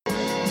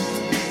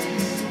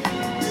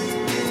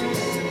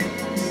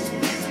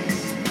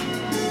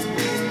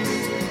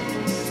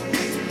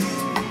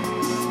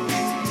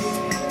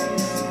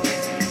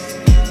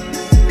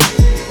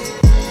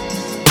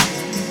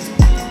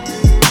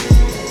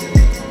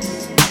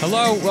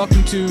Hello,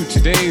 welcome to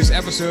today's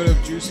episode of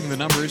Juicing the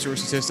Numbers, your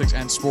statistics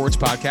and sports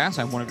podcast.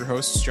 I'm one of your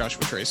hosts,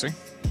 Joshua Tracy.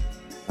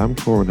 I'm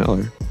Corbin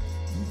Heller.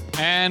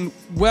 And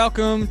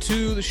welcome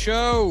to the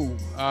show.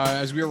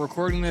 As we are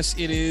recording this,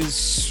 it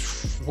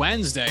is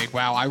Wednesday.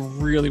 Wow, I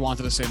really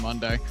wanted to say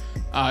Monday.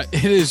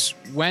 It is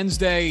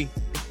Wednesday.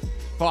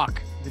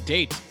 Fuck, the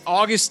date.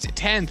 August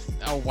 10th.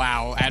 Oh,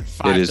 wow, at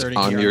 5:30. It is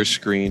on your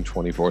screen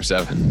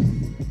 24/7.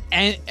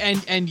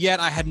 And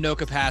yet I had no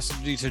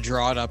capacity to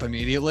draw it up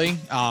immediately,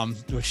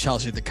 which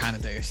tells you the kind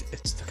of day,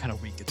 it's the kind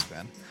of week it's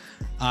been.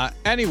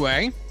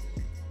 Anyway,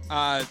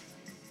 we're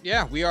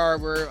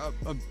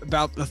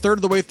about a third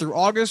of the way through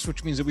August,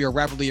 which means that we are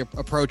rapidly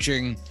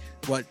approaching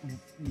what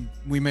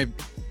we may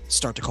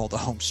start to call the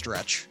home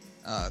stretch,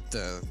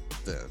 the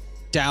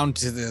down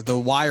to the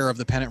wire of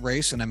the pennant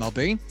race in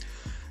MLB.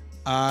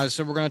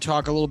 So we're going to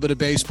talk a little bit of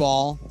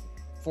baseball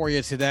for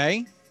you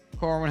today.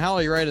 Corbin, Hell,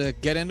 are you ready to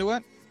get into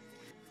it?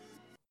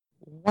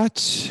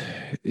 What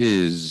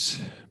is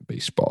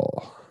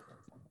baseball?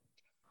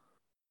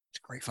 It's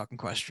a great fucking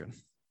question.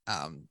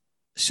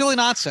 Silly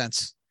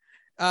nonsense,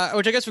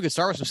 which I guess we could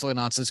start with some silly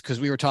nonsense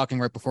because we were talking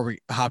right before we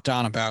hopped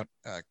on about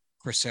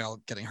Chris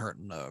Sale getting hurt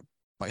in a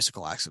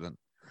bicycle accident,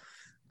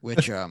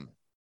 which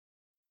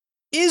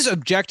is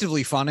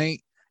objectively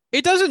funny.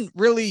 It doesn't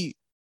really.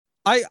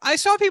 I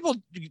saw people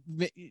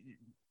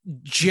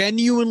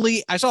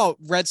genuinely. I saw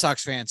Red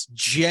Sox fans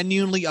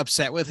genuinely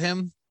upset with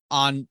him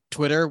on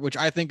Twitter, which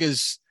I think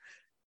is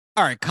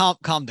all right.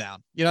 Calm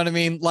down. You know what I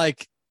mean?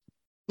 Like,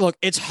 look,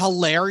 it's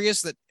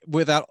hilarious that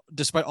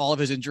despite all of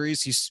his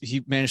injuries,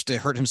 he managed to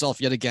hurt himself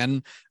yet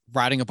again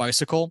riding a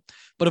bicycle.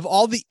 But of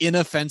all the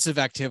inoffensive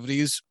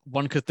activities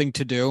one could think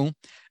to do,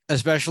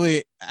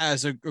 especially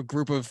as a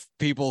group of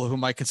people who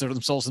might consider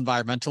themselves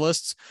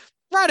environmentalists,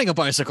 riding a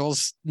bicycle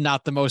is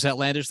not the most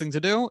outlandish thing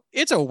to do.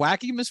 It's a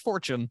wacky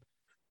misfortune.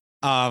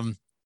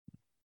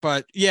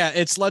 But yeah,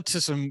 it's led to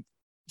some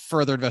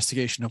further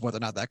investigation of whether or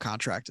not that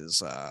contract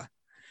is one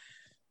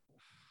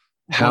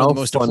of the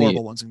most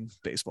deplorable ones in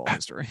baseball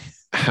history.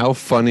 How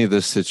funny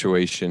this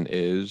situation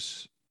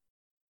is.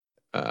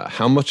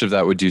 How much of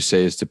that would you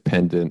say is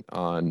dependent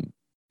on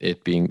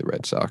it being the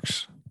Red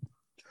Sox?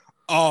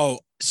 Oh,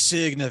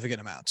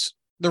 significant amounts.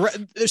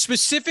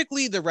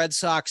 Specifically the Red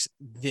Sox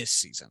this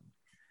season.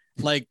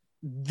 Like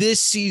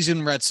this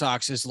season, Red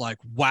Sox is like,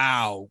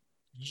 wow,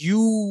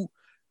 you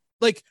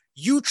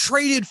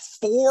traded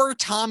for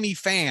Tommy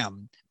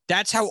Pham.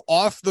 That's how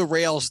off the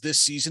rails this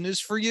season is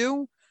for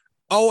you.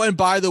 Oh, and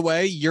by the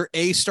way, your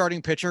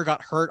starting pitcher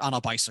got hurt on a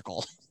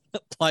bicycle.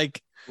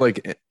 like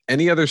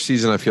any other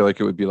season, I feel like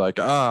it would be like,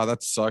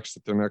 that sucks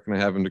that they're not going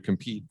to have him to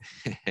compete.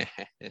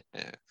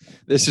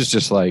 This is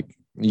just like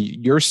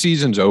your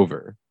season's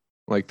over.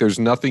 Like there's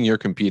nothing you're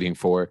competing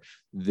for.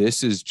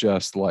 This is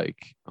just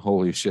like,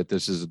 holy shit,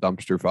 this is a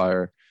dumpster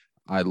fire.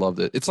 I loved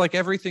it. It's like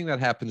everything that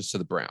happens to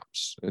the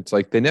Browns. It's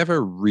like they never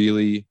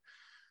really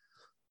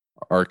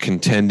are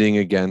contending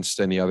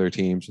against any other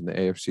teams in the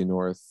AFC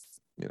North,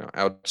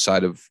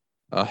 outside of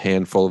a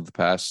handful of the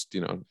past,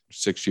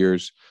 6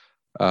 years.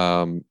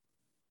 But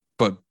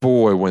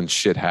boy, when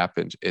shit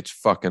happens, it's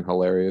fucking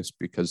hilarious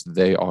because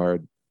they are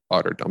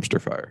utter dumpster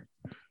fire.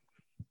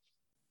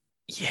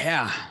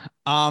 Yeah.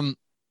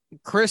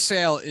 Chris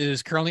Sale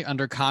is currently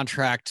under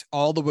contract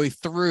all the way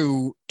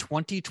through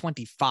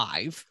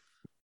 2025.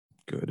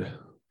 Good.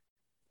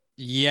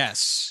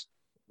 Yes.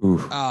 Ooh.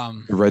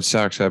 The Red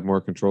Sox have more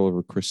control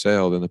over Chris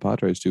Sale than the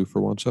Padres do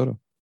for Juan Soto.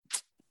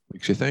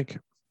 Makes you think.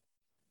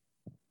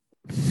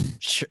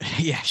 Sure.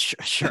 Yeah,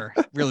 sure.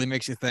 Really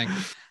makes you think.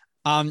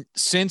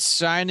 Since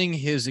signing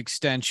his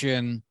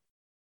extension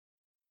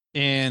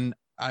in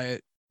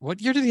what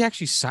year did he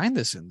actually sign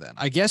this in then?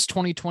 I guess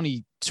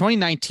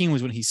 2019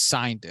 was when he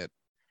signed it.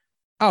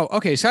 Oh,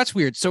 okay. So that's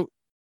weird. So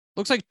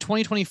looks like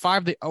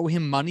 2025, they owe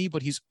him money,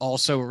 but he's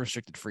also a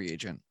restricted free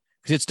agent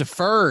because it's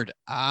deferred.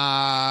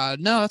 No,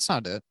 that's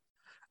not it.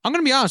 I'm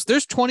going to be honest.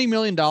 There's $20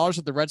 million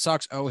that the Red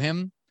Sox owe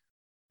him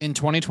in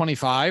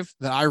 2025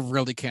 that I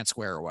really can't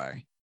square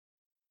away.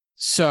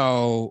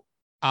 So,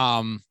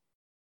 I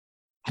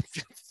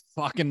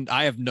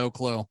have no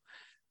clue,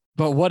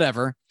 but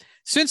whatever.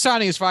 Since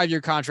signing his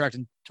 5-year contract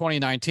in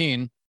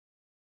 2019,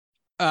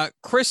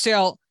 Chris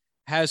Sale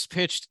has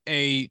pitched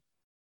a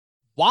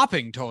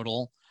whopping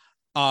total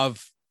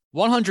of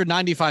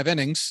 195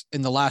 innings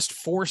in the last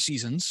 4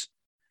 seasons,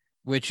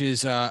 which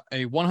is a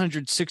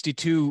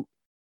 162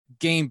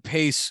 game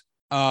pace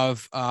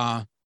of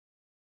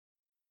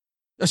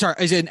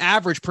is an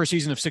average per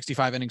season of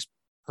 65 innings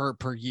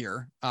per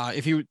year.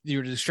 If you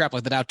were to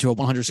extrapolate that out to a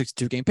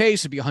 162 game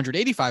pace, it'd be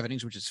 185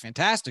 innings, which is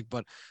fantastic,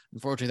 but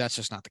unfortunately that's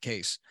just not the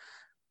case.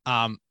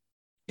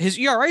 His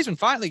ERA has been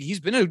fine. Like he's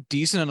been a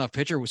decent enough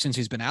pitcher since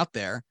he's been out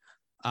there.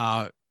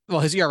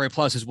 His ERA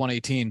plus is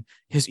 118.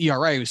 His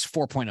ERA was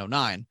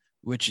 4.09,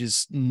 which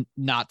is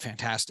not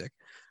fantastic.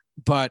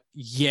 But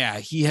yeah,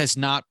 he has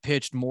not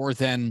pitched more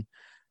than,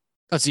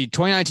 let's see,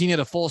 2019 had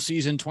a full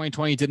season.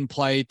 2020 didn't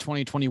play.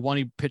 2021,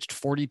 he pitched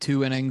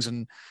 42 innings.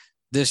 And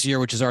this year,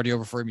 which is already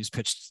over for him, he's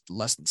pitched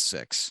less than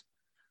 6.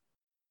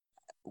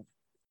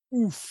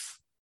 Oof.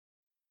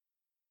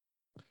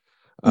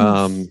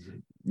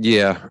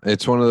 Yeah,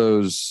 it's one of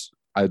those.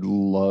 I'd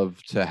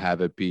love to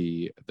have it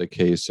be the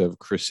case of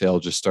Chris Sale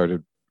just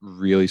started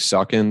really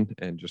sucking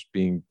and just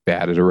being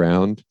batted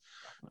around.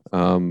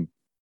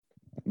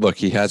 Look,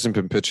 he hasn't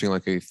been pitching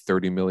like a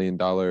 $30 million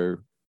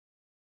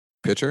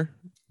pitcher,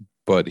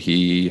 but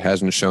he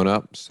hasn't shown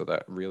up, so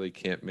that really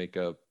can't make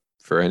up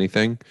for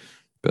anything.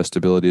 Best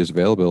ability is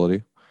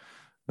availability.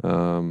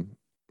 Do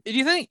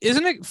you think,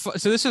 isn't it?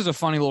 So this is a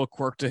funny little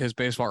quirk to his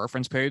baseball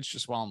reference page,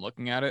 just while I'm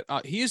looking at it.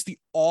 He is the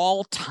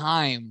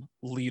all-time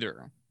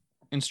leader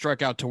in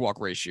strikeout to walk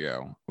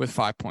ratio with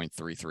 5.33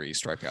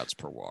 strikeouts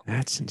per walk.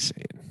 That's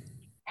insane.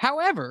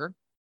 However,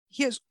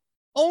 he has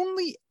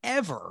only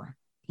ever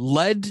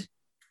led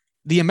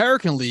the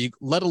American League,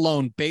 let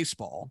alone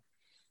baseball,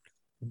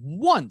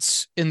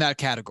 once in that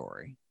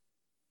category.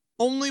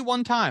 Only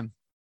one time.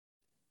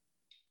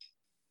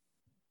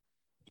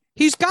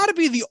 He's got to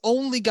be the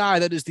only guy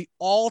that is the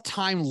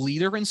all-time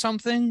leader in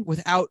something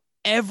without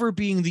ever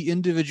being the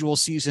individual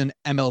season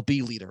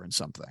MLB leader in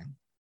something.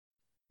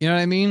 You know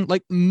what I mean?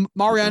 Like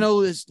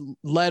Mariano has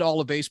led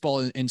all of baseball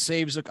in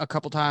saves a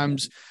couple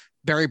times.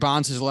 Barry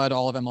Bonds has led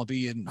all of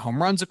MLB in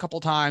home runs a couple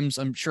times.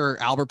 I'm sure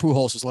Albert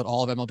Pujols has led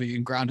all of MLB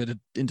and grounded it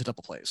into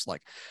double plays.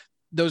 Like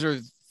those are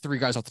three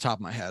guys off the top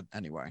of my head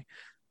anyway.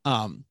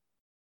 Same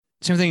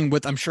thing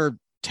with, I'm sure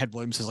Ted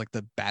Williams is like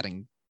the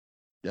batting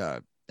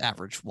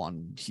average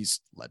one. He's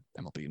led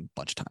MLB a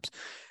bunch of times.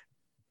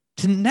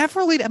 To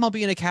never lead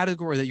MLB in a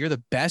category that you're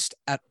the best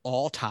at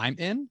all time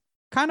in,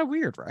 kind of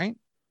weird, right?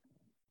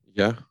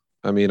 Yeah.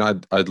 I mean,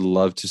 I'd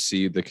love to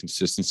see the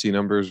consistency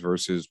numbers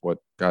versus what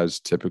guys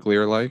typically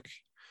are like.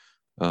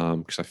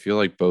 Because I feel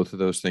like both of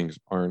those things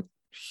aren't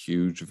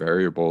huge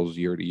variables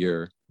year to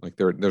year. Like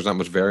there's not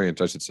much variance,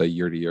 I should say,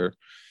 year to year.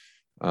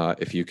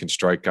 If you can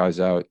strike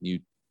guys out, you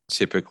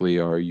typically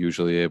are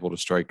usually able to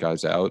strike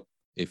guys out.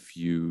 If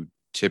you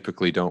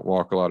typically don't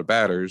walk a lot of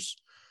batters,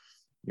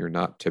 you're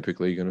not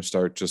typically going to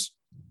start just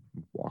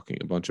walking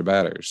a bunch of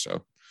batters.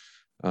 So,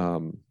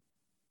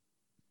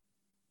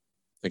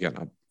 again,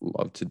 I'd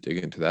love to dig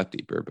into that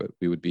deeper, but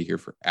we would be here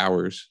for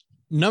hours.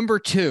 Number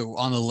 2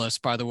 on the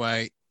list, by the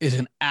way, is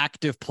an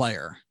active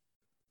player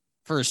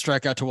for a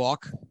strikeout to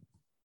walk.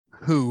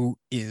 Who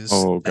is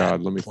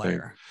let me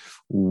think.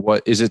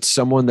 What is it?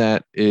 Someone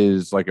that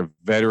is like a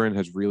veteran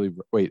has really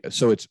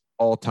so it's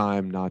all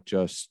time, not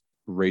just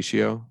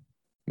ratio.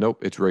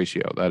 Nope, it's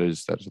ratio.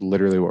 That's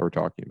literally what we're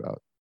talking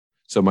about.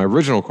 So my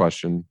original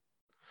question,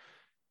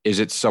 is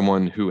it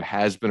someone who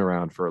has been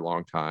around for a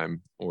long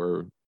time,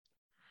 or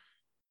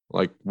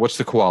like what's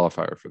the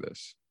qualifier for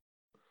this?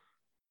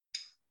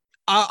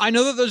 I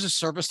know that there's a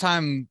service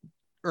time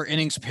or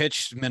innings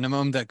pitched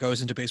minimum that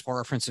goes into Baseball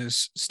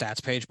Reference's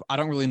stats page, but I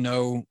don't really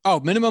know. Oh,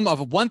 minimum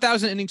of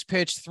 1,000 innings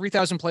pitched,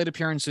 3,000 plate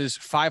appearances,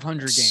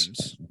 500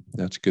 games.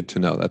 That's good to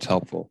know. That's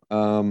helpful.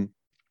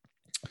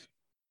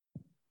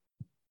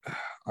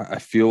 I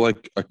feel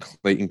like a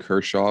Clayton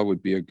Kershaw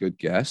would be a good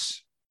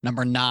guess.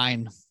 Number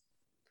 9,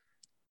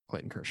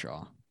 Clayton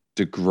Kershaw.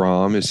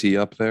 DeGrom, is he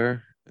up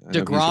there?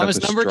 DeGrom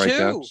is number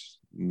 2.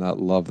 Not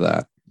love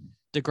that.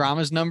 DeGrom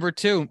is number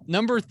 2.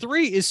 Number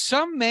 3 is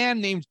some man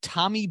named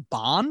Tommy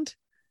Bond.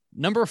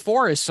 Number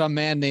 4 is some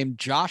man named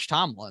Josh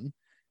Tomlin.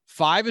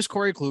 5 is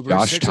Corey Kluber.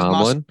 Josh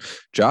Tomlin.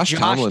 Josh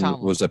Tomlin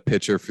was a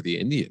pitcher for the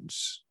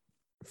Indians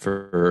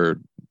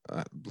for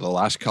the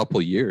last couple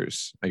of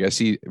years. I guess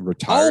he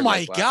retired. Oh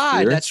my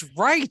God, that's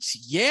right.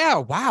 Yeah.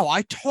 Wow.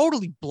 I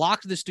totally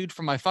blocked this dude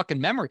from my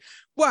fucking memory.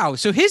 Wow.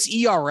 So his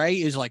ERA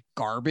is like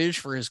garbage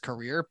for his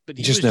career, but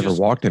he just never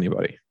walked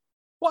anybody.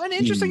 Well, and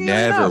interesting, he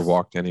never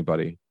walked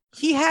anybody.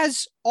 He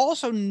has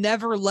also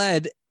never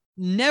led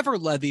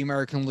the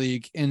American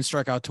League in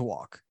strikeout to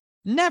walk.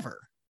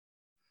 Never.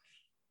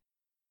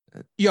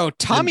 Yo,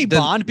 Tommy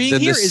Bond being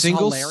here is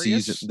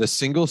hilarious. The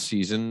single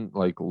season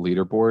like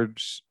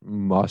leaderboards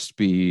must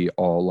be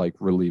all like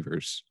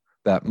relievers.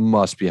 That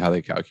must be how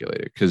they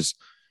calculate it. Because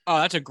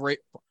that's a great.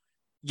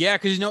 Yeah,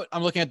 because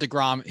I'm looking at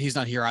DeGrom. He's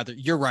not here either.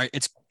 You're right.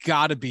 It's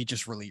got to be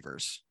just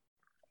relievers.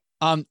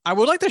 I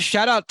would like to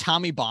shout out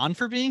Tommy Bond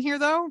for being here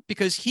though,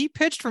 because he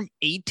pitched from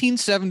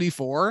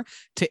 1874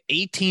 to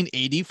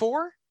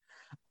 1884.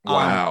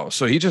 Wow.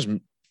 So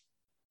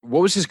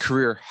what was his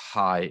career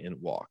high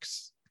in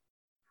walks?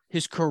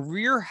 His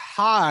career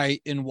high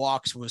in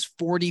walks was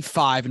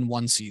 45 in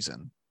one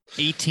season,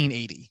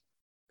 1880.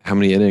 How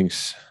many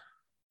innings?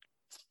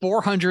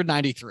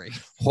 493.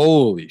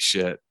 Holy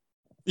shit.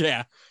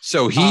 Yeah.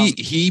 So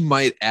he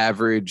might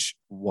average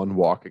 1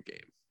 walk a game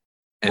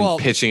and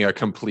pitching a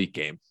complete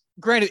game.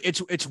 Granted,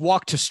 it's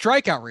walk to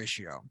strikeout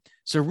ratio.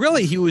 So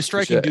really he was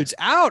striking dudes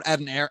out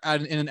in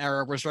an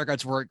era where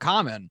strikeouts weren't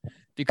common,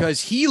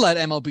 because he led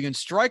MLB in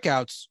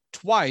strikeouts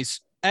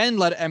twice and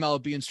led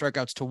MLB in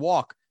strikeouts to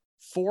walk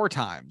 4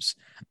 times.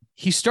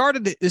 He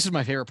started, this is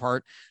my favorite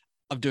part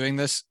of doing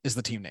this, is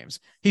the team names.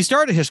 He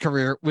started his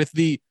career with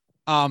the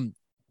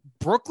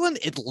Brooklyn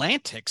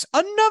Atlantics,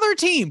 another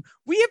team.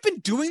 We have been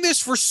doing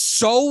this for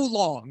so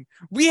long.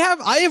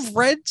 I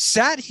have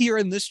sat here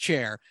in this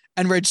chair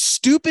and read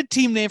stupid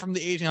team name from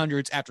the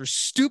 1800s after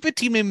stupid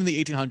team name in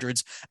the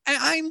 1800s, and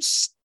I'm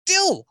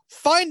still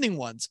finding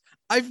ones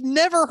I've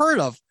never heard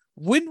of.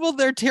 When will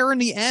their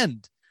tyranny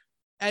end?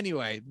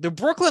 Anyway, the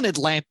Brooklyn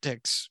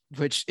Atlantics,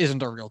 which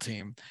isn't a real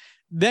team.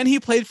 Then he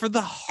played for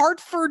the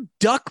Hartford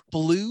Duck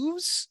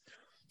Blues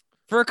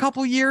for a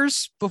couple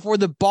years before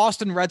the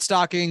Boston Red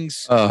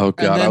Stockings. Oh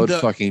God, I would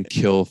fucking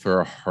kill for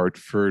a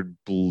Hartford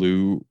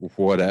Blue,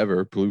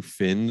 whatever, Blue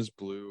Fins,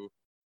 Blue.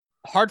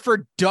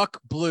 Hartford Duck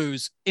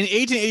Blues. In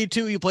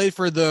 1882, he played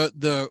for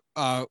the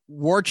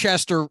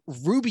Worcester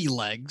Ruby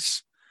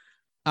Legs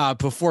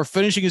before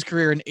finishing his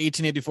career in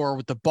 1884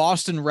 with the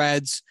Boston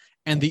Reds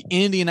and the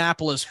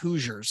Indianapolis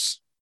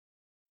Hoosiers.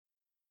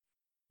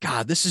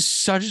 God, this is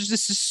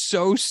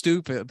so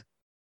stupid.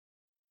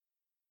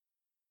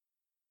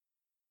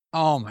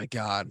 Oh my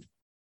God.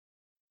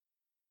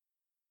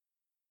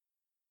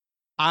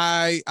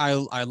 I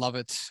love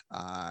it.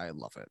 I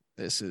love it.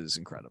 This is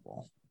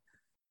incredible.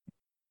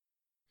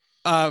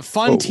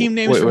 Fun team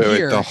names from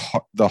here.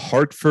 The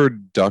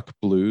Hartford Duck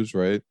Blues,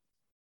 right?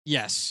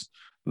 Yes.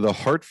 The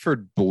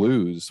Hartford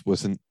Blues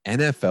was an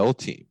NFL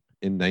team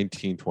in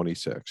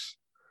 1926.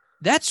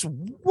 That's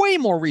way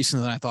more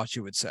recent than I thought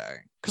you would say.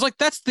 Because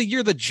that's the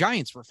year the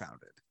Giants were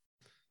founded.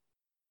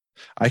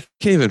 I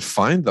can't even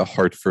find the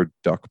Hartford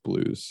Duck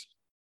Blues.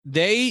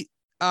 I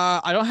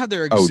don't have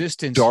their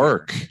existence.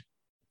 Dark here.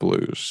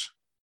 Blues.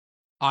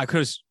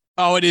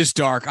 It is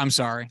dark. I'm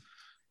sorry.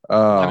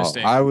 My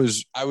mistake. I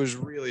was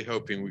really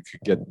hoping we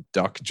could get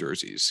duck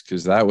jerseys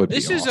because that would be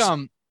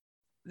awesome.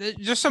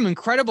 Just some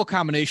incredible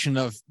combination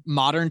of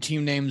modern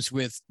team names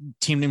with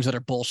team names that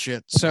are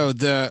bullshit. So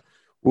the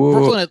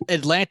Brooklyn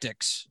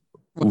Atlantics.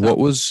 What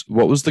was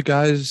the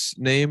guy's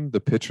name?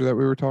 The pitcher that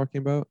we were talking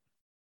about?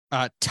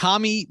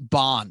 Tommy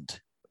Bond.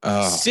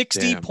 Oh,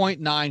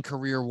 60.9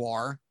 career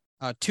WAR,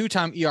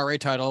 two-time ERA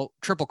title,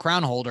 Triple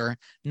Crown holder,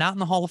 not in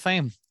the Hall of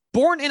Fame.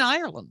 Born in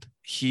Ireland.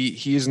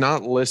 He is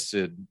not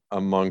listed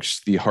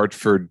amongst the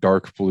Hartford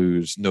Dark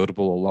Blues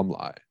notable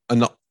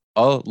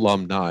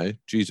alumni.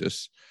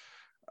 Jesus.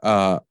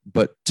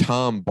 But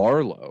Tom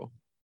Barlow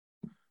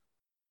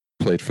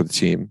played for the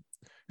team,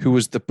 who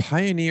was the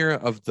pioneer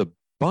of the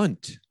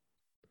bunt.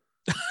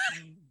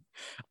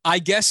 I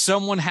guess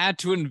someone had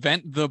to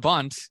invent the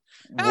bunt.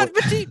 But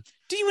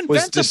do you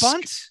invent the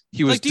bunt?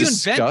 He was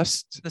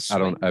discussed.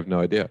 I have no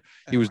idea.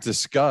 He was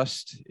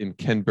discussed in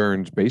Ken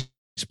Burns'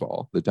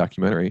 Baseball, the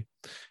documentary,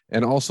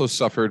 and also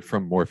suffered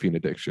from morphine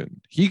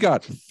addiction. He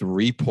got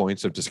 3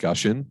 points of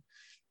discussion.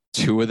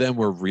 2 of them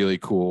were really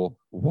cool.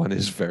 1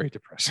 is very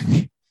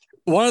depressing.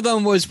 One of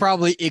them was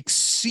probably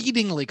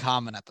exceedingly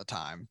common at the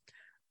time,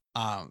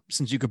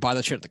 since you could buy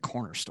that shit at the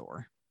corner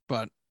store.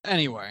 But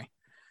anyway,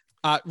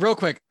 real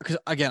quick, because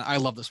again, I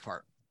love this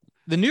part.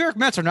 The New York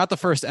Mets are not the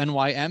first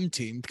NYM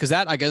team, because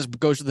that, I guess,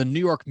 goes to the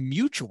New York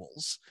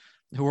Mutuals,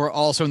 who are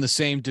also in the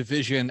same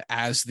division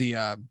as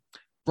the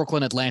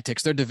Brooklyn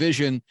Atlantics. Their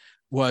division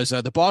was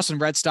the Boston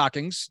Red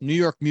Stockings, New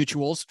York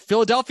Mutuals,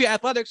 Philadelphia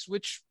Athletics,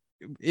 which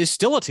is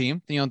still a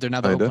team. They're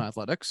now the Oakland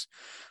Athletics.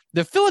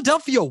 The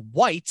Philadelphia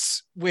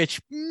Whites,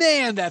 which,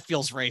 man, that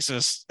feels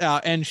racist.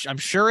 And I'm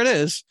sure it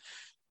is.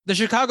 The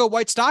Chicago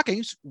White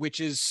Stockings, which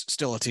is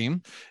still a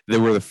team. They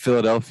were the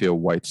Philadelphia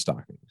White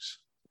Stockings.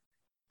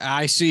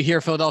 I see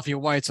here Philadelphia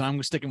Whites, and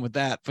I'm sticking with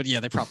that. But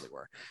yeah, they probably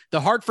were. The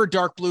Hartford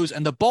Dark Blues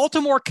and the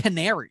Baltimore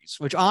Canaries,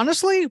 which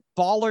honestly,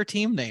 baller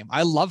team name.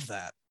 I love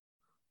that.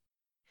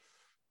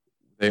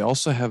 They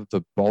also have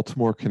the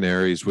Baltimore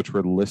Canaries, which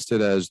were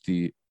listed as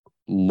the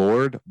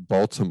Lord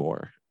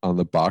Baltimore on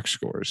the box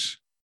scores,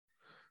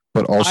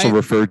 but also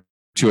referred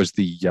to as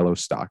the Yellow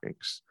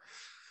Stockings.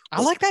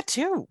 I like that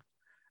too.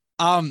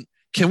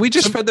 Can we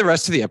just spend the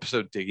rest of the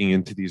episode digging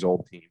into these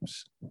old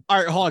teams? All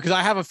right, hold on, because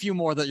I have a few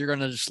more that you're going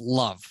to just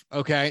love.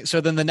 Okay,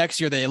 so then the next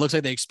year, it looks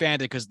like they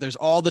expanded because there's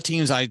all the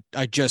teams I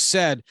just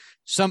said.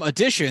 Some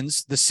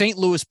additions, the St.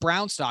 Louis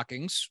Brown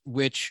Stockings,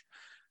 which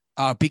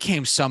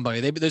became somebody.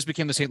 Those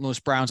became the St. Louis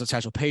Browns that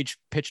Satchel Paige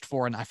pitched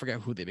for, and I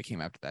forget who they became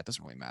after that.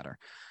 Doesn't really matter.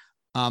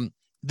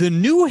 The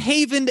New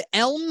Haven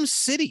Elm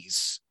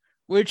Cities,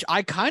 which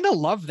I kind of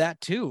love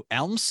that too.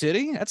 Elm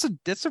City, that's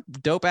a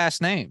dope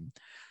ass name.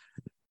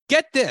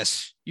 Get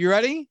this. You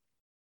ready?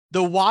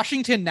 The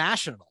Washington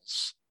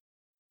Nationals.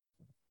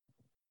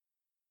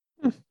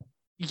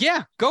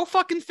 Yeah, go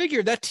fucking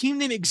figure. That team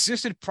name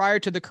existed prior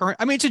to the current.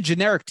 I mean, it's a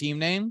generic team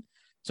name,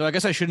 so I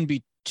guess I shouldn't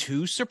be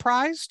too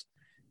surprised,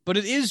 but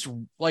it is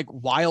like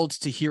wild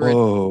to hear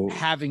it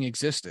having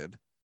existed.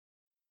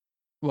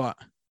 What?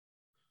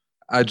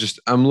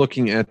 I'm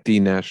looking at the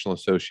National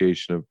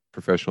Association of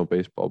Professional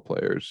Baseball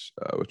Players,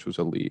 which was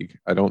a league.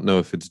 I don't know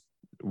if it's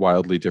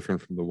wildly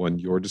different from the one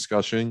you're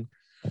discussing,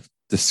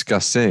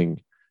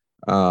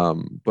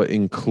 but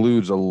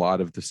includes a lot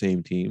of the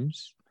same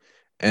teams.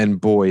 And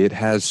boy, it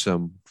has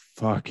some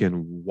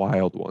fucking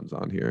wild ones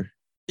on here.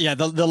 Yeah,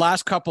 the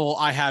last couple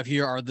I have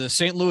here are the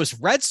St. Louis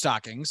Red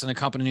Stockings, an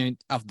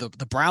accompaniment of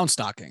the Brown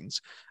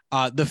Stockings.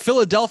 The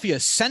Philadelphia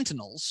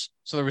Sentinels.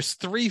 So there was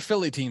 3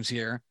 Philly teams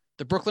here.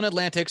 The Brooklyn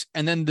Atlantics,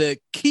 and then the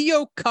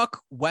Keokuk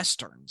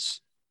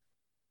Westerns.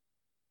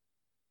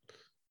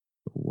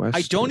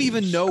 I don't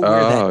even know where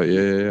that. Oh,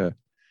 yeah.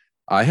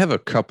 I have a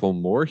couple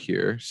more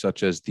here,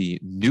 such as the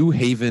New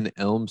Haven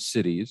Elm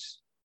Cities.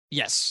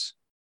 Yes.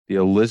 The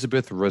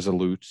Elizabeth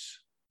Resolutes.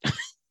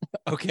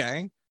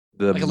 Okay.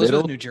 The like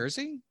Elizabeth, New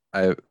Jersey?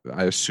 I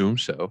assume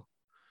so.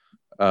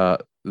 The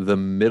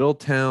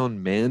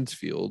Middletown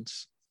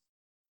Mansfields.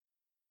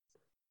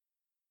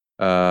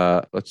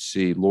 Let's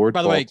see. Lord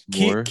By the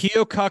Baltimore. way,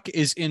 Keokuk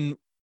is in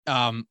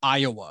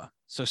Iowa.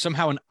 So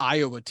somehow an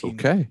Iowa team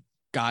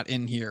got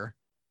in here.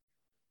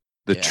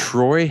 The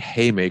Troy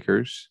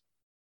Haymakers.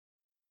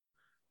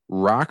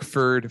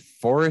 Rockford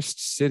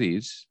Forest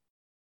Cities.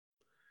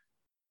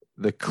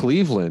 The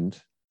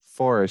Cleveland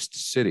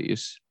Forest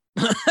Cities,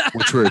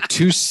 which were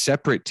 2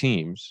 separate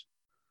teams.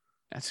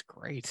 That's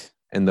great.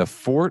 And the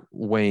Fort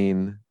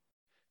Wayne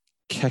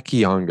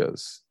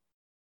Kekiongas.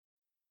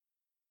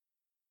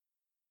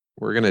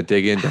 We're going to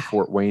dig into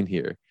Fort Wayne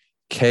here.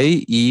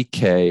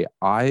 Kekiongas.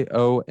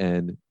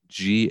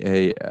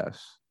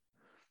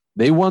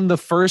 They won the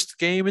first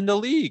game in the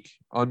league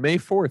on May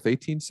 4th,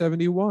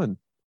 1871.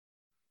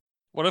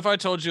 What if I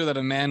told you that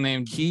a man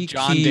named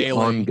John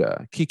Daly.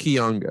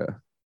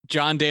 Kekionga.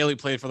 John Daly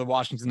played for the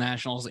Washington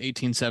Nationals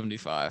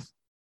 1875.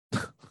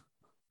 How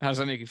does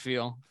that make you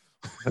feel?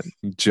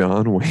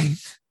 John Wayne.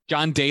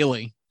 John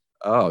Daly.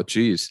 Oh,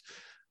 geez.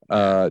 He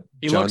John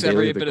looks Daly,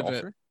 every bit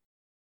golfer?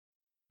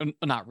 of it.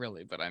 Not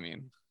really, but I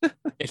mean,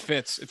 it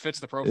fits. It fits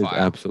the profile. It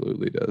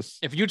absolutely does.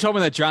 If you told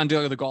me that John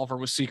Daly, the golfer,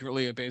 was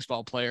secretly a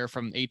baseball player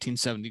from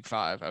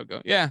 1875, I would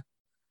go, yeah,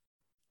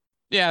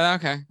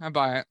 okay, I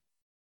buy it.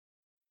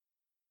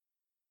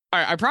 All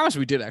right, I promise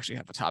we did actually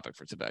have a topic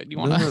for today. Do you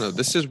want to? No,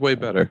 this is way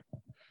better.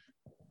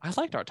 I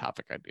liked our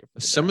topic idea.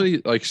 Some of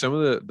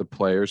the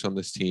players on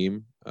this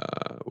team,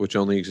 which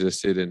only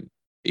existed in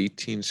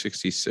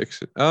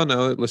 1866. Oh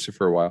no, it listed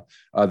for a while.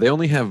 They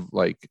only have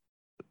like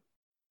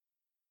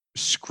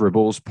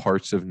scribbles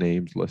parts of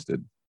names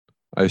listed.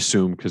 I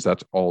assume because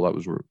that's all that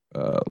was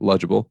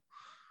legible.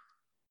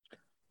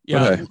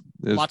 Yeah, hey,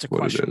 lots of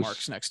question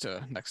marks next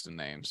to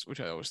names, which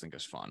I always think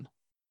is fun.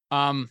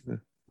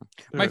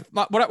 What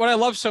I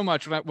love so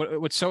much,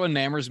 what so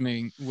enamors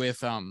me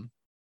with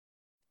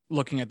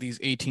looking at these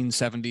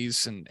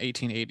 1870s and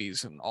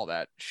 1880s and all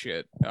that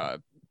shit,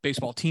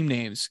 baseball team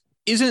names,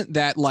 isn't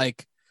that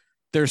like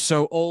they're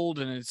so old,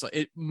 and it's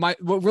like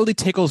what really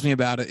tickles me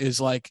about it is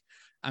like,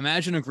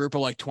 imagine a group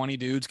of like 20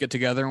 dudes get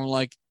together and we're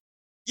like,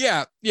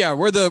 yeah,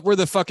 we're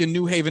the fucking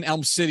New Haven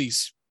Elm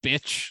Cities,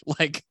 bitch.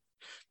 Like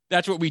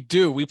that's what we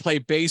do. We play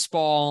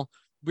baseball.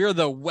 We're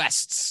the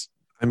Wests.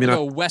 I mean,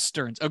 the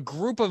Westerns. A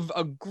group of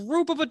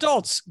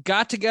adults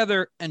got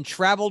together and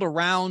traveled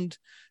around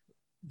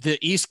the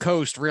East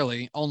Coast,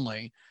 really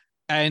only,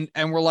 and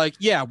we're like,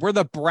 yeah, we're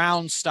the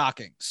Brown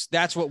Stockings.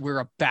 That's what we're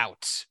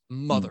about,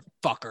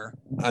 motherfucker.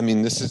 I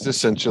mean, this is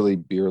essentially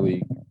beer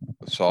league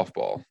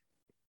softball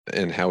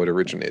and how it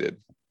originated.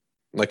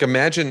 Like,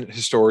 imagine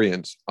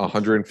historians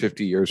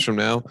 150 years from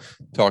now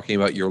talking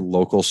about your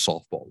local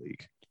softball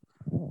league.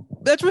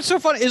 That's what's so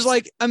funny is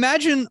like,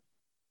 imagine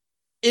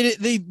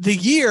the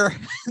year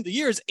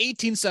is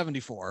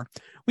 1874.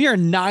 We are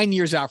 9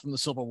 years out from the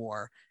Civil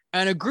War,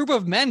 and a group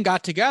of men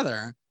got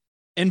together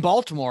in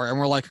Baltimore and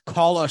were like,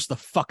 call us the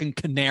fucking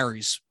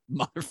Canaries,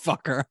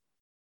 motherfucker.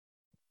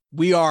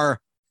 We are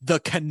the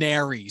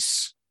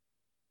Canaries.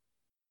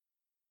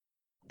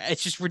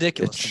 It's just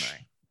ridiculous to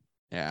me.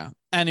 Yeah.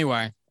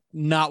 Anyway,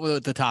 not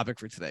what the topic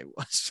for today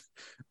was.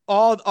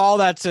 All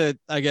that to,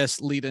 I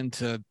guess, lead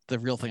into the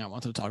real thing I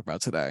wanted to talk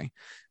about today,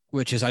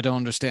 which is I don't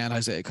understand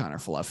Isaiah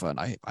Kiner-Falefa, and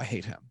I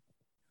hate him.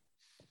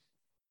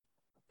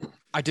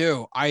 I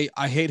do. I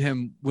hate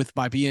him with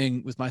my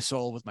being, with my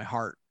soul, with my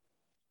heart.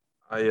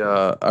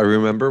 I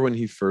remember when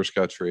he first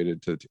got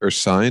traded or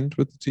signed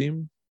with the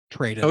team.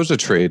 Traded. That was a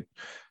trade.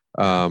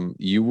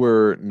 You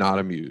were not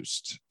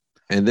amused,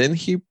 and then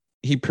he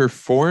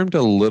performed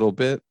a little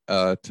bit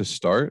to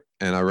start,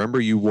 and I remember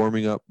you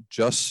warming up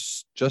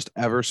just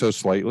ever so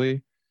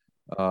slightly,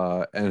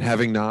 and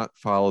having not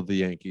followed the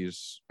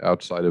Yankees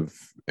outside of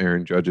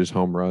Aaron Judge's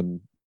home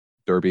run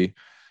derby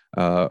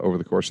over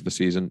the course of the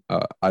season.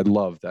 I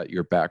love that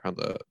you're back on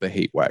the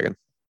hate wagon.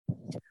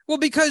 Well,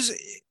 because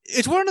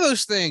it's one of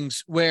those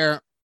things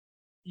where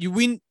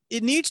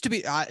it needs to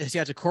be. It's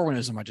a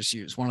Corwinism I just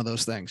used. One of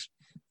those things.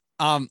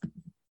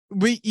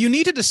 You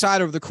need to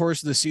decide over the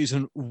course of the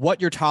season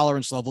what your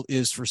tolerance level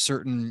is for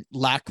certain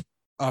lack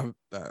of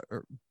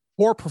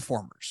poor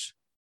performers,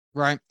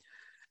 right?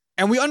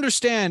 And we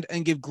understand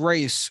and give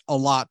grace a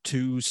lot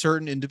to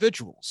certain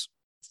individuals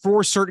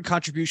for certain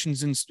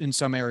contributions in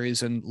some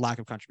areas and lack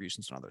of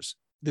contributions in others.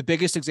 The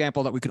biggest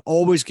example that we can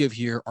always give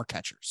here are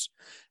catchers.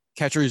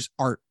 Catchers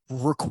are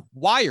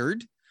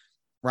required,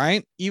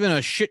 right? Even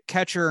a shit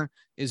catcher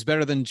is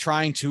better than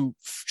trying to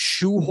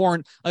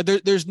shoehorn. Like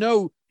there's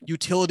no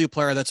utility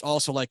player that's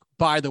also like,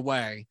 by the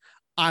way,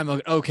 I'm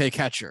an okay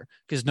catcher.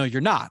 Because no,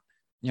 you're not.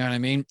 You know what I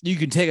mean? You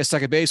can take a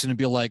second baseman and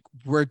be like,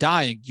 we're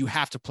dying. You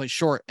have to play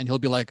short. And he'll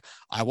be like,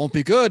 I won't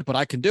be good, but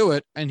I can do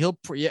it. And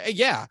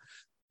yeah,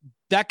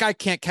 that guy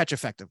can't catch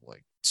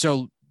effectively.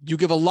 So you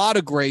give a lot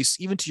of grace,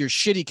 even to your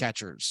shitty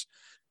catchers,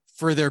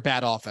 for their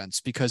bad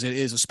offense because it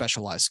is a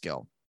specialized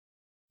skill.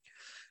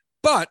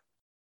 But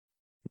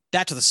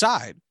that to the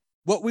side,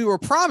 what we were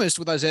promised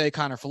with Isiah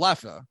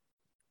Kiner-Falefa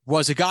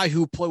was a guy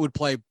who would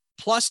play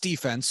plus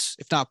defense,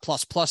 if not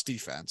plus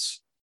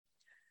defense,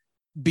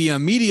 be a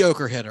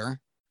mediocre hitter,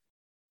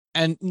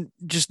 and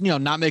just,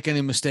 not make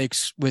any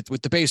mistakes with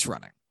the base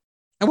running.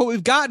 And what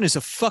we've gotten is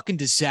a fucking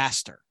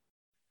disaster.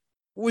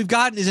 What we've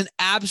gotten is an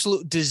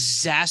absolute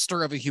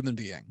disaster of a human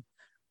being.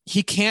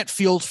 He can't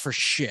field for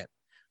shit.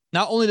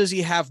 Not only does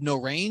he have no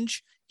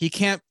range, he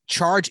can't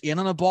charge in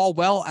on a ball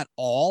well at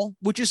all,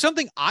 which is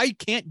something I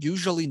can't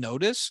usually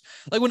notice.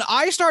 Like when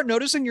I start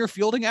noticing your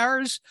fielding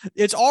errors,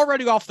 it's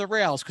already off the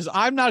rails because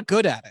I'm not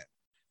good at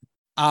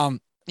it.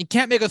 He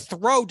can't make a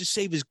throw to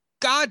save his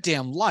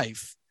goddamn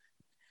life.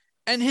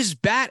 And his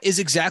bat is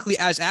exactly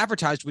as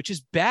advertised, which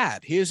is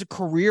bad. He has a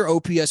career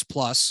OPS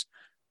plus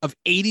of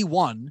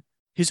 81.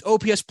 His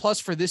OPS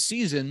plus for this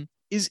season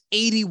is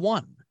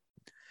 81.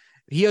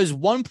 He has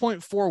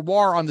 1.4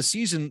 WAR on the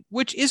season,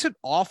 which isn't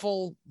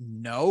awful.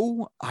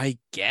 No, I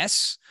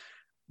guess,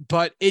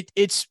 but it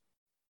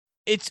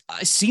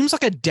seems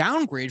like a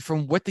downgrade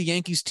from what the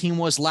Yankees team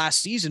was last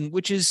season,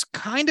 which is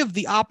kind of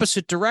the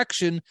opposite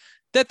direction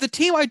that the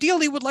team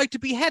ideally would like to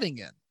be heading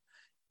in.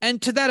 And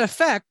to that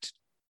effect,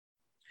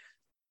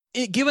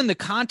 given the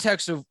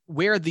context of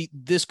where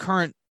this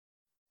current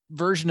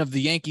version of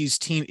the Yankees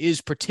team is,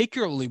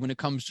 particularly when it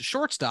comes to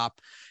shortstop,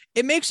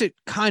 it makes it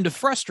kind of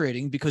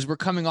frustrating because we're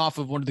coming off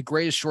of one of the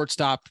greatest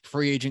shortstop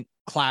free agent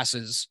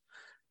classes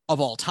of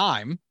all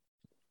time.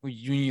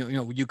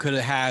 You could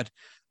have had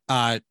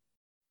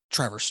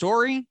Trevor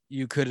Story.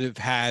 You could have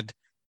had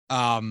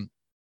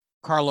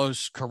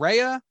Carlos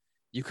Correa.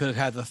 You could have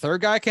had the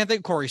third guy. I can't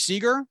think. Corey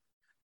Seager.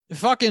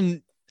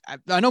 Fucking,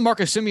 I know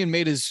Marcus Semien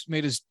made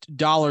his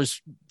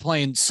dollars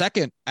playing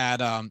second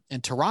at in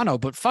Toronto,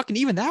 but fucking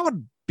even that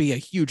would be a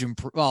huge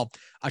improvement. Well,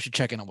 I should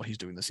check in on what he's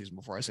doing this season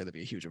before I say that'd be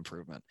a huge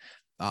improvement.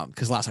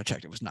 Because last I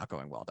checked, it was not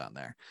going well down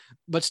there.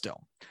 But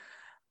still,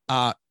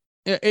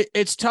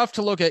 it's tough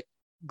to look at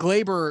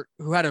Gleyber,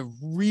 who had a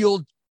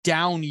real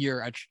down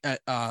year at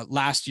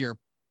last year,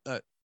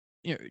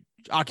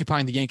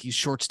 occupying the Yankees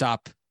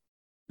shortstop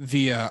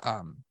via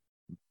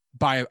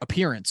by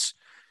appearance.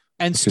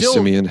 And still,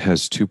 Semien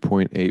has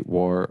 2.8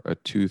 WAR, a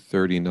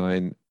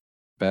 239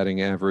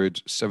 batting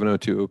average,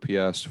 702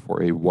 OPS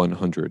for a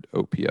 100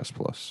 OPS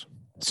plus.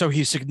 So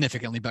he's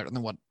significantly better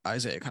than what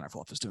Isiah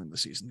Kiner-Falefa is doing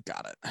this season.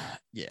 Got it.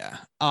 Yeah.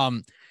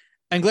 And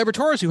Gleyber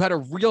Torres, who had a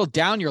real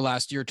down year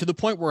last year, to the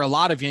point where a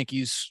lot of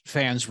Yankees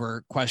fans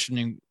were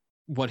questioning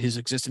what his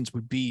existence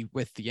would be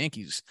with the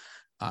Yankees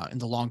in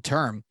the long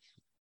term,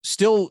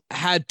 still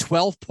had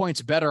 12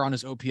 points better on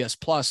his OPS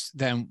plus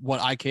than what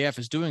IKF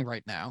is doing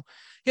right now.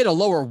 He had a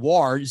lower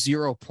WAR,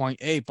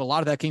 0.8, but a lot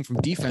of that came from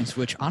defense,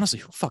 which honestly,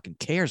 who fucking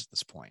cares at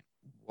this point?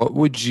 What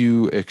would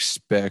you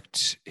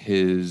expect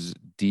his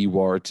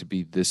DWAR to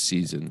be this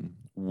season,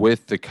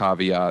 with the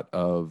caveat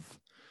of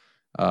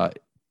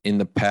in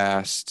the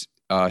past,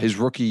 his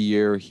rookie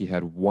year, he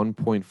had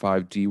 1.5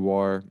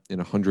 DWAR in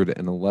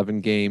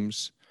 111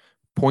 games,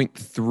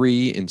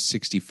 0.3 in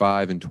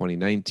 65 in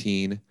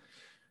 2019,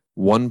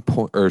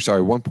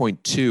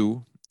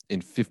 1.2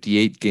 in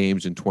 58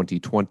 games in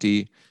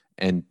 2020,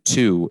 and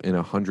 2 in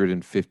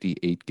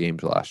 158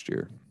 games last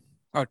year.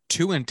 Oh,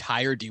 2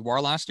 entire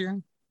DWAR last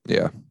year?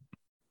 Yeah.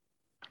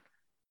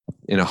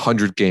 In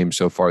 100 games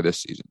so far this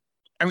season.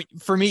 I mean,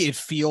 for me, it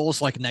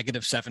feels like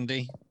negative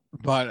 70,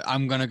 but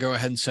I'm going to go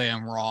ahead and say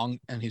I'm wrong,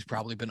 and he's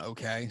probably been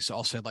okay. So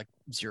I'll say like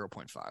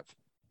 0.5.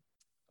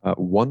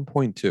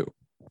 1.2.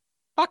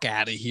 Fuck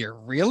out of here.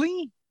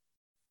 Really?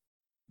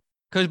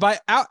 Because by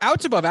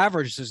outs above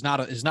average is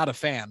not a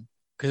fan.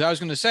 Because I was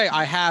going to say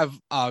I have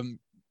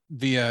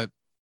via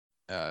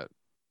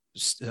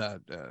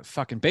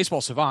fucking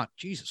Baseball Savant,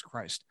 Jesus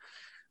Christ,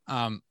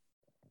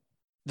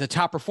 the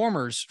top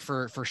performers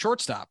for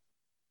shortstop,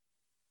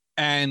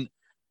 and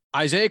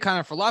Isiah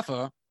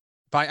Kiner-Falefa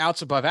by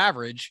outs above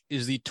average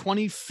is the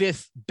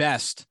 25th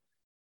best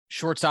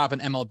shortstop in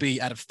MLB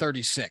out of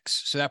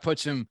 36. So that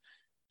puts him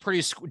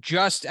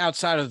just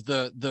outside of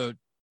the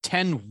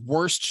 10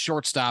 worst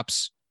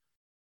shortstops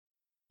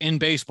in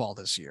baseball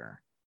this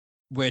year,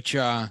 which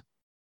not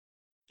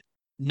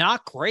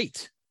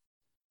great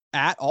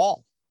at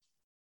all,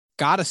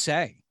 gotta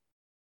say.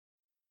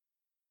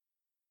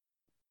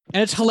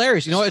 And it's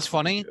hilarious. You know, it's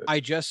funny. I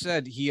just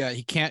said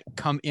he can't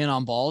come in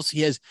on balls.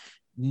 He has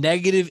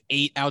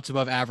 -8 outs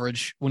above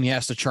average when he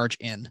has to charge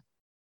in.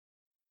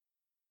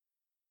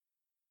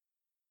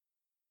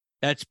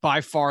 That's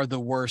by far the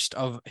worst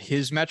of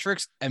his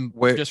metrics. And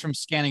just from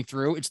scanning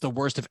through, it's the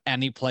worst of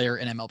any player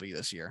in MLB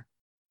this year.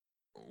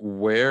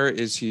 Where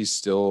is he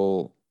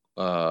still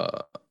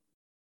a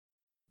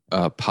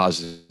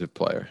positive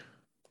player?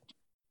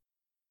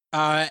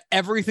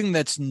 Everything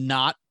that's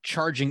not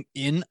charging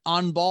in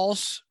on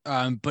balls,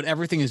 but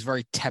everything is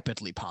very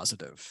tepidly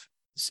positive.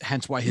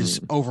 Hence why his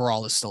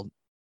overall is still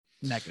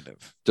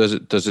negative. Does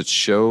it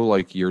show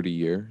like year to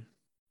year?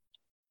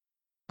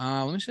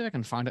 Let me see if I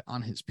can find it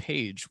on his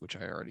page, which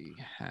I already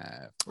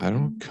have. I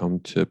don't come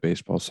to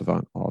Baseball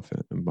Savant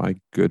often, and my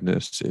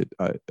goodness,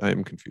 I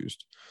am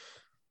confused.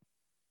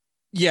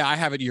 Yeah, I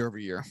have it year over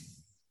year.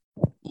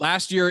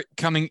 Last year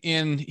coming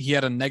in, he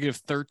had a negative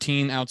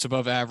 13 outs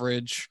above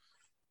average.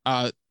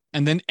 And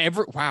then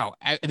every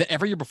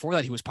year before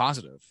that, he was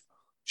positive.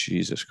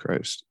 Jesus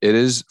Christ. It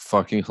is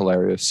fucking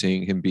hilarious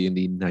seeing him be in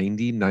the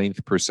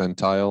 99th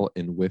percentile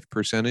in whiff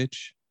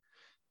percentage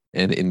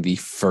and in the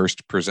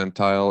first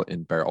percentile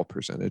in barrel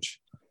percentage.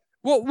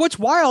 Well, what's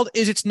wild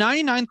is it's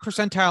 99th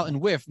percentile in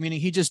whiff, meaning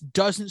he just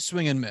doesn't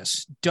swing and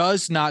miss,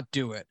 does not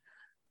do it.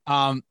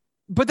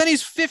 But then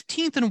he's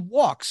 15th in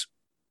walks,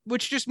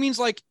 which just means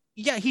like,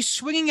 yeah, he's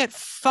swinging at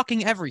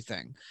fucking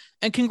everything.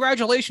 And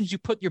congratulations, you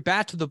put your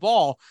bat to the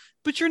ball,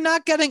 but you're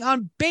not getting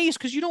on base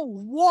because you don't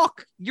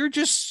walk. You're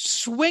just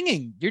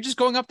swinging. You're just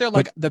going up there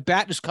like the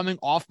bat is coming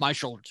off my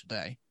shoulder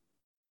today.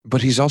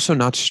 But he's also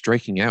not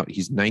striking out.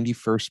 He's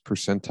 91st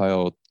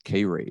percentile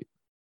K rate.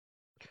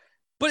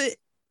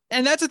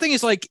 And that's the thing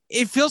is like,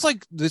 it feels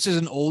like this is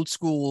an old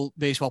school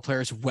baseball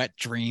player's wet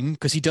dream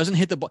because he doesn't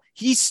hit the ball.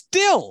 He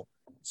still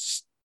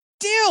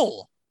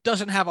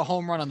doesn't have a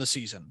home run on the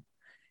season.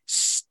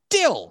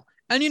 Still.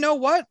 And you know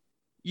what?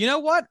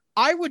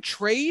 I would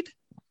trade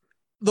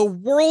the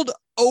world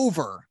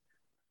over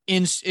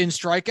in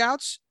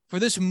strikeouts for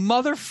this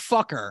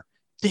motherfucker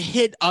to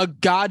hit a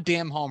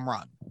goddamn home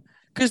run.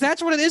 Because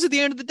that's what it is at the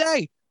end of the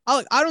day.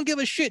 I don't give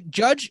a shit.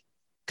 Judge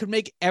could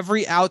make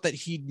every out that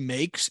he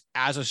makes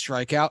as a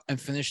strikeout and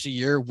finish the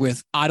year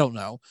with, I don't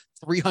know,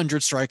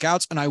 300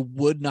 strikeouts, and I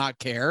would not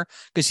care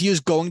because he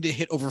is going to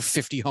hit over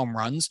 50 home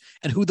runs.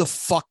 And who the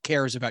fuck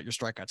cares about your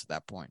strikeouts at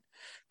that point?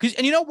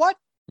 And you know what?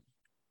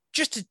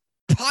 Just to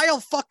pile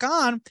fuck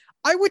on,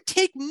 I would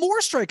take more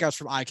strikeouts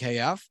from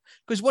IKF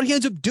because what he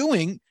ends up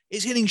doing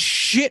is hitting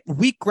shit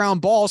weak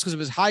ground balls because of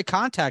his high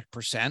contact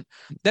percent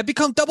that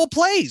become double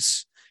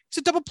plays. He's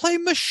a double play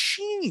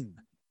machine.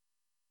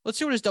 Let's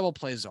see what his double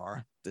plays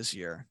are this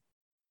year.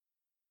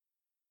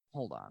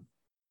 Hold on.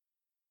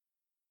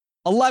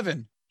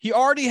 11. He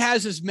already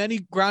has as many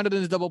grounded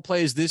into double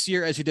plays this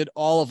year as he did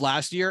all of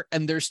last year,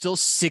 and there's still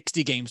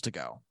 60 games to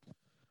go.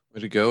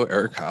 Way to go,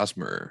 Eric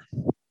Hosmer.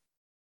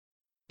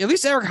 At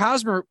least Eric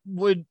Hosmer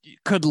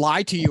could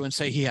lie to you and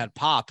say he had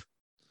pop.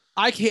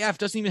 IKF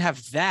doesn't even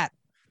have that.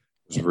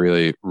 I was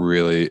really,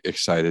 really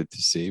excited to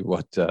see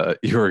what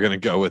you were going to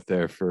go with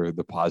there for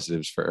the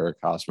positives for Eric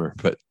Hosmer.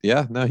 But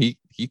yeah, no, he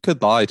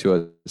could lie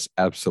to us.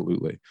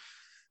 Absolutely.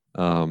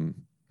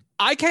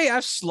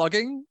 IKF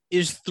slugging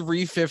is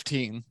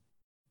 315.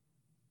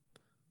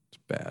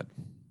 It's bad.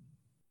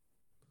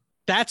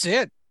 That's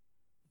it.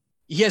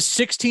 He has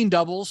 16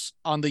 doubles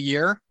on the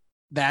year.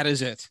 That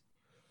is it.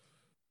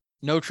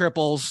 No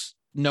triples,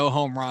 no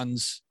home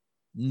runs,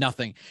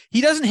 nothing.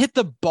 He doesn't hit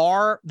the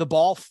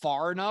ball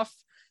far enough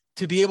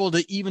to be able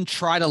to even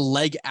try to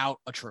leg out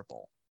a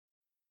triple.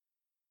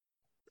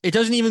 It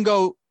doesn't even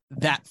go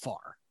that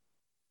far.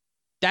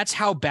 That's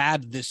how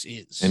bad this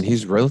is. And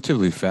he's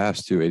relatively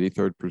fast too,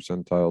 83rd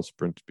percentile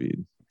sprint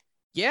speed.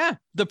 Yeah.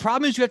 The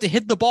problem is you have to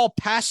hit the ball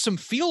past some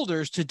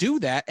fielders to do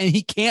that, and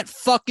he can't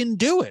fucking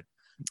do it.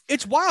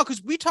 It's wild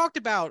because we talked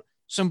about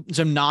some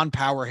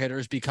non-power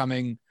hitters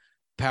becoming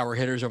power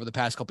hitters over the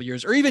past couple of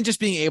years, or even just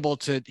being able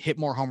to hit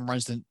more home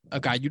runs than a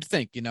guy you'd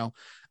think,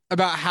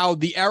 about how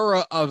the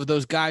era of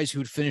those guys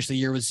who'd finish the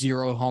year with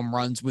 0 home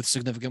runs with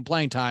significant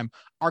playing time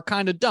are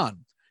kind of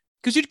done.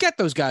 Because you'd get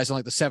those guys in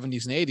like the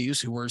 70s and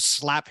 80s who were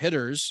slap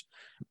hitters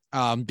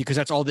because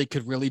that's all they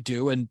could really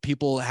do. And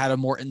people had a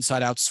more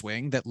inside out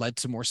swing that led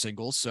to more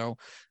singles. So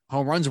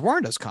home runs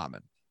weren't as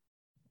common.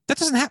 That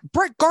doesn't happen.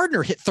 Brett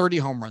Gardner hit 30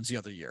 home runs the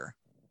other year.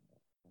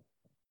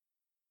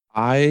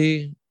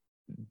 I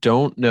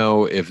don't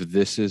know if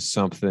this is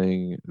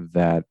something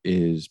that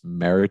is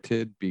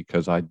merited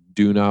because I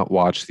do not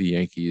watch the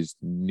Yankees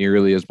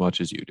nearly as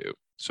much as you do.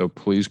 So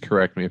please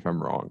correct me if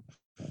I'm wrong.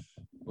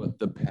 But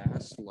the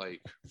past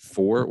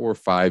 4 or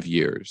 5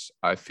 years,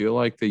 I feel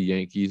like the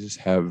Yankees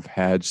have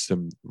had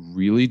some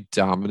really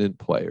dominant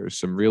players,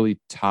 some really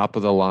top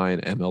of the line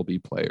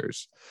MLB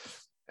players,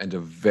 and a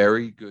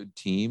very good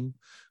team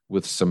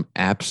with some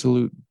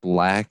absolute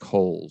black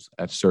holes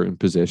at certain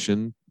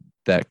positions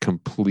that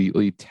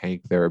completely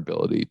tank their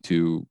ability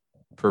to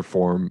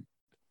perform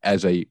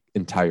as a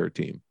entire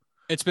team.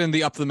 It's been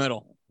the up the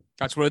middle.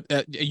 That's what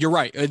you're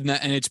right. And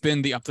it's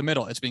been the up the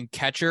middle. It's been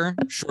catcher,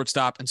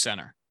 shortstop, and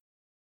center.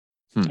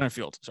 Center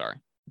field. Sorry.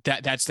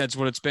 That's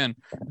what it's been.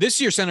 This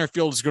year, center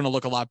field is going to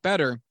look a lot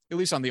better, at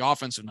least on the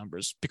offensive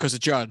numbers, because of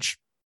Judge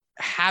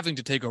having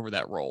to take over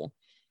that role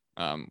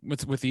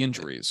with the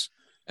injuries.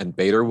 And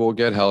Bader will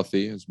get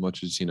healthy as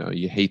much as,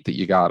 you hate that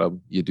you got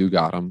him. You do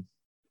got him.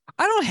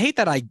 I don't hate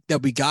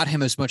that we got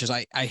him as much as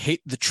I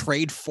hate the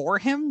trade for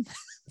him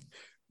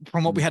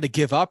from what we had to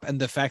give up and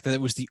the fact that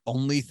it was the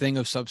only thing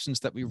of substance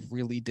that we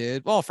really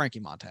did. Well, Frankie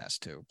Montas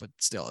too, but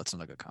still, it's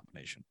not a good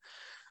combination.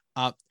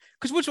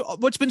 Because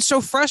what's been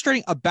so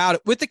frustrating about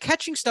it with the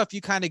catching stuff,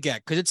 you kind of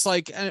get, because it's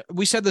like,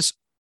 we said this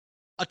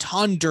a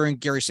ton during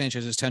Gary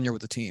Sanchez's tenure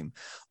with the team.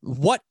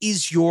 What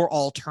is your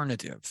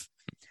alternative?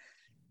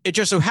 It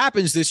just so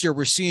happens this year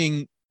we're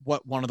seeing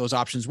what one of those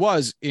options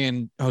was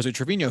in Jose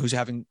Trevino, who's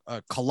having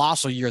a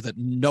colossal year that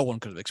no one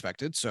could have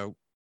expected. So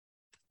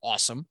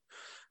awesome.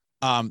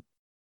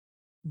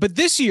 But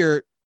this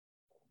year,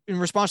 in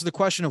response to the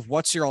question of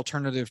what's your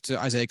alternative to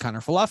Isaiah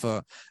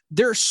Kiner-Falefa,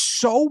 there are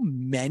so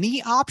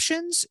many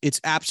options.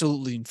 It's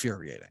absolutely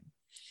infuriating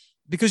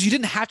because you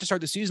didn't have to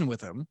start the season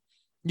with him.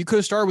 You could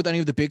have started with any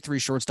of the big three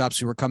shortstops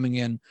who were coming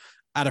in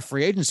out of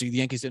free agency. The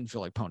Yankees didn't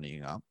feel like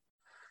ponying up.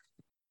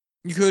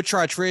 You could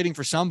try trading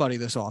for somebody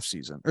this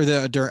offseason or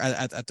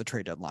at the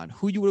trade deadline.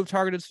 Who you would have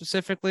targeted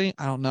specifically,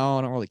 I don't know.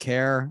 I don't really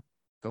care.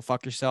 Go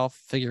fuck yourself.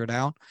 Figure it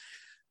out.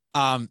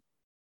 But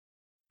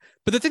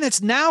the thing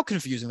that's now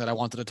confusing that I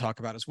wanted to talk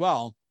about as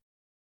well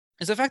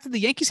is the fact that the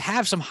Yankees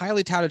have some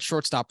highly touted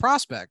shortstop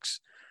prospects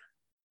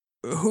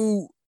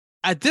who,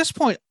 at this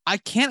point, I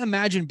can't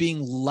imagine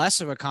being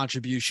less of a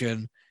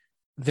contribution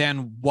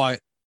than what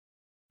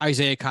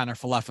Isaiah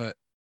Kiner-Falefa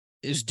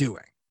is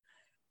doing.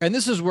 And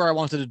this is where I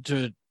wanted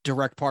to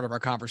direct part of our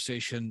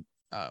conversation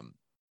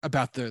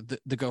about the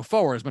go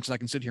forward. As much as I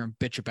can sit here and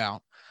bitch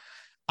about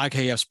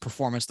IKF's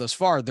performance thus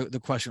far, the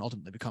question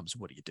ultimately becomes,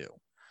 what do you do?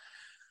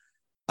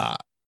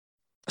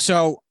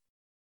 So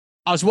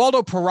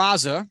Oswaldo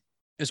Peraza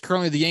is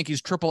currently the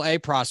Yankees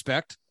AAA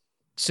prospect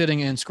sitting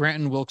in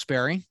Scranton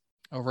Wilkes-Barre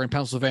over in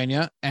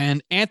Pennsylvania.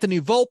 And Anthony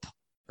Volpe.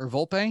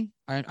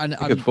 I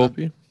it's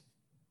Volpe.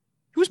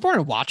 He was born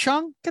in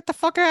Watchung. Get the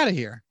fuck out of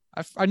here.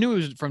 I knew he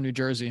was from New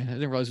Jersey. I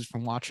didn't realize he was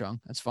from Watchung.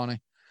 That's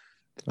funny.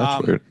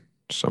 That's weird.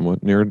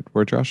 Somewhat near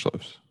where Josh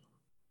lives.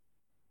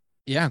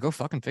 Yeah, go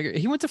fucking figure.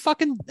 He went to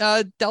fucking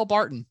Del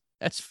Barton.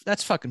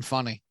 That's fucking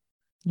funny.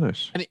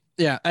 Nice.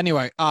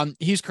 Anyway,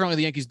 he's currently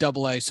the Yankees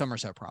AA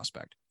Somerset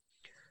prospect.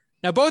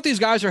 Now, both these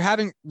guys are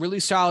having really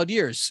solid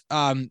years.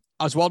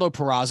 Oswaldo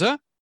Peraza,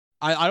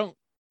 I don't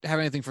have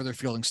anything for their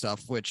fielding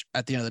stuff, which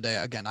at the end of the day,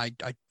 again, I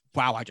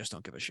just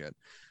don't give a shit.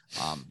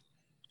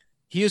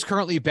 He is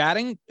currently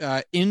batting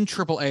in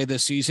AAA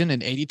this season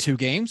in 82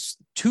 games,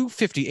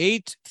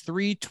 258,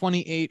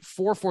 328,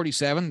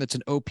 447. That's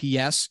an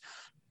OPS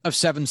of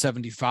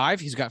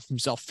 775. He's got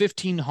himself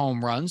 15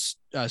 home runs,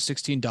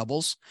 16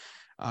 doubles,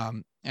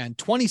 and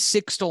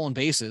 26 stolen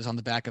bases on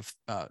the back of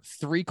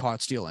 3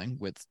 caught stealing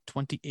with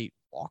 28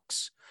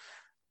 walks.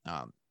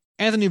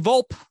 Anthony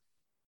Volpe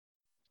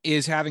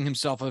is having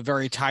himself a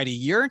very tidy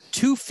year,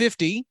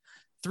 250,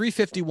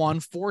 351,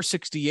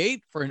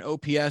 468 for an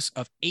OPS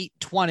of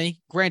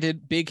 820.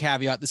 Granted, big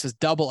caveat, this is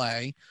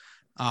AA.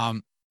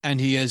 And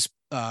he is,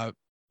 2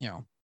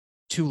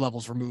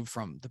 levels removed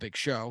from the big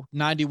show,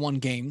 91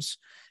 games.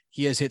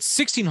 He has hit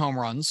 16 home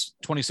runs,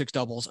 26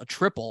 doubles, a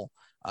triple,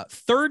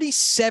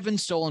 37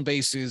 stolen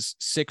bases,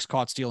 6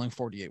 caught stealing,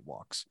 48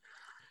 walks.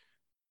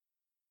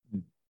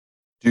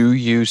 Do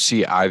you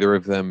see either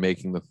of them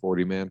making the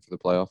 40-man for the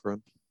playoff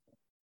run?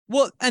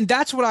 Well, and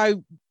that's what I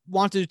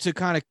wanted to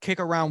kind of kick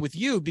around with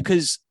you,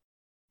 because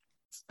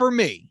for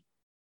me,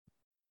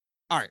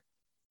 all right,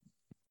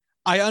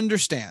 I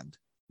understand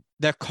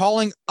that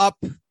calling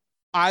up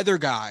either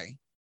guy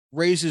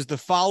raises the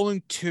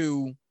following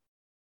 2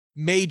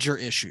 major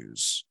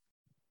issues,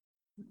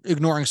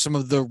 ignoring some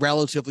of the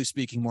relatively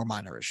speaking more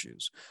minor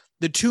issues.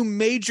 The 2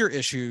 major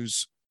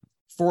issues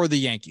for the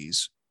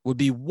Yankees would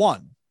be,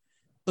 1,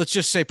 let's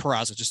just say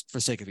Peraza, just for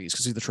the sake of ease,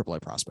 because he's the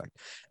AAA prospect.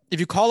 If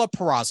you call up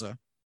Peraza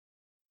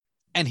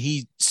and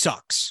he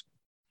sucks,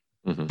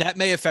 that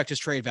may affect his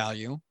trade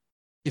value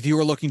if you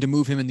were looking to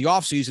move him in the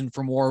offseason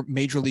for more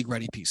major league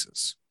ready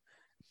pieces.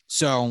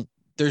 So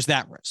there's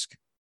that risk.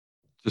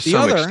 To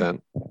some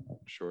extent,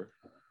 sure.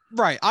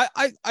 Right.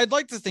 I'd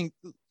like to think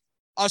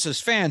us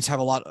as fans have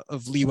a lot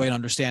of leeway and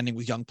understanding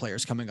with young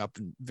players coming up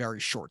in very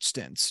short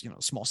stints,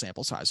 small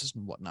sample sizes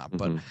and whatnot.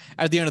 But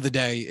at the end of the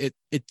day,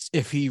 it's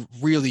if he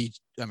really,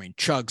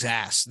 chugs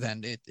ass,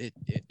 then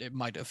it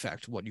might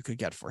affect what you could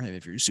get for him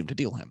if you assume to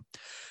deal him.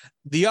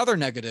 The other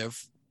negative,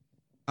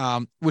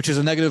 which is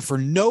a negative for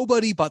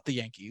nobody but the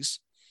Yankees,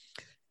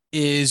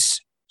 is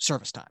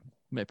service time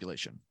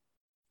manipulation.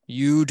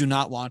 You do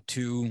not want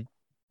to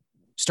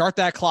start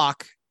that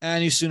clock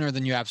any sooner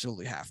than you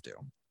absolutely have to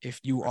if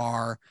you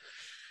are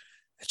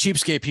a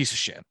cheapskate piece of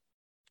shit.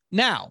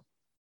 Now,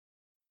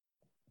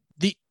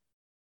 the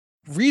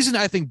reason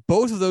I think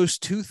both of those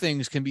 2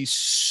 things can be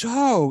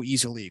so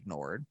easily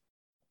ignored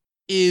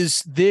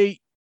is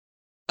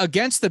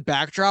against the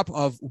backdrop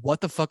of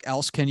what the fuck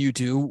else can you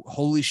do?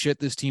 Holy shit,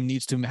 this team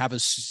needs to have a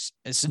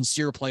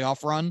sincere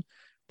playoff run.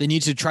 They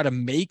need to try to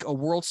make a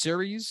World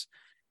Series,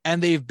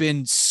 and they've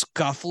been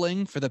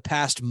scuffling for the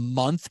past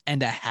month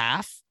and a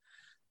half.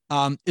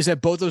 Is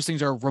that both those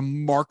things are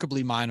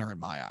remarkably minor in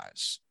my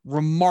eyes.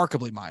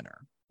 Remarkably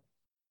minor.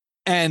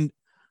 And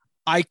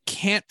I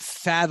can't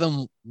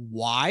fathom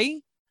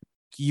why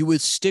you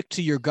would stick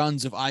to your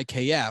guns of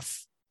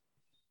IKF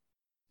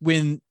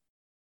when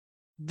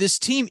this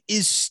team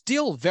is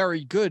still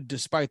very good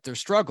despite their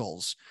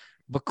struggles,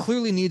 but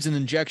clearly needs an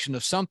injection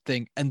of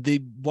something. And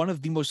one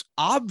of the most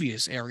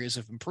obvious areas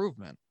of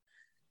improvement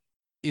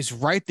is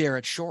right there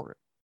at short.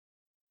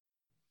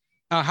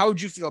 How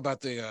would you feel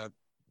about a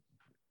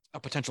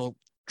potential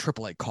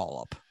AAA call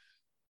up?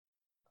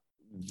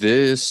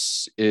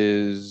 This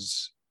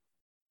is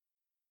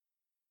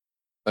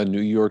a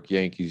New York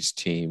Yankees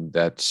team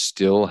that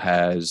still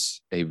has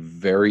a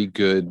very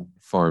good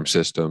farm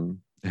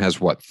system. Has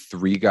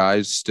 3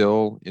 guys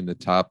still in the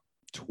top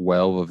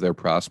 12 of their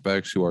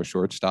prospects who are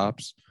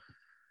shortstops.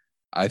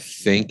 I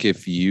think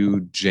if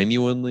you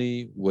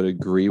genuinely would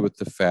agree with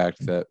the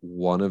fact that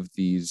one of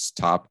these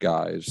top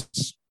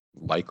guys,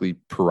 likely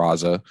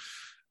Peraza,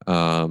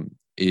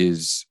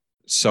 is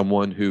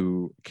someone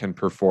who can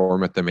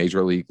perform at the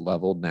major league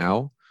level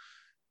now,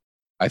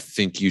 I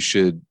think you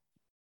should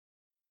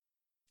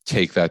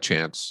take that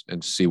chance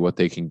and see what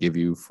they can give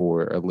you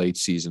for a late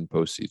season,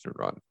 postseason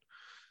run.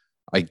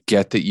 I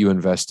get that you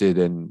invested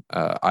in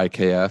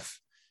IKF.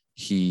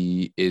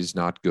 He is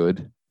not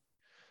good.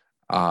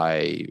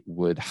 I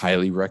would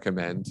highly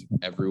recommend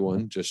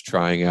everyone just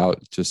trying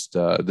out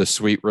the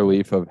sweet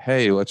relief of,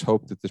 hey, let's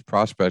hope that this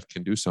prospect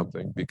can do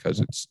something, because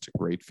it's a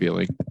great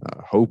feeling.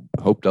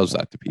 Hope does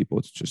that to people.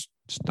 It's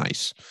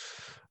nice.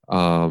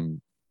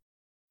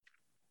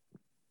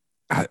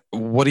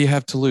 What do you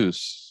have to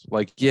lose?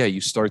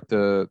 You start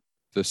the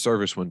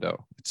service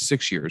window. It's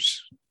 6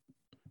 years.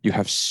 You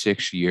have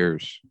 6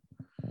 years.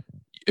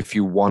 If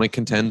you want to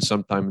contend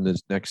sometime in the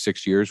next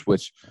 6 years,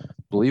 which,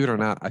 believe it or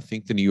not, I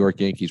think the New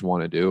York Yankees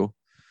want to do,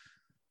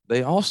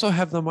 they also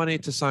have the money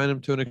to sign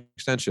him to an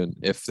extension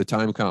if the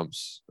time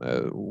comes.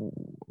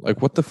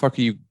 What the fuck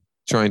are you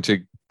trying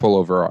to pull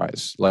over our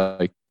eyes?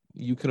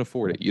 You can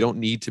afford it. You don't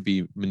need to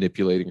be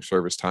manipulating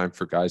service time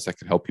for guys that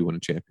can help you win a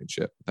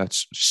championship.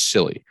 That's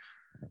silly.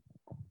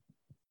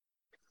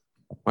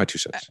 My 2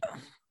 cents.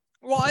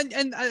 Well,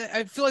 and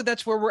I feel like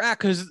that's where we're at,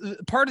 because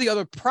part of the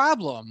other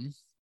problem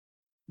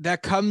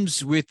that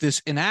comes with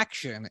this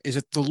inaction is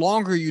that the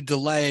longer you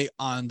delay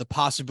on the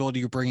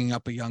possibility of bringing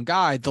up a young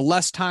guy, the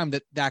less time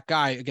that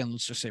guy, again,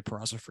 let's just say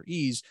Peraza for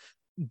ease,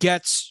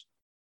 gets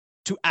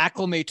to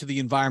acclimate to the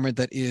environment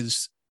that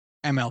is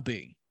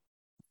MLB.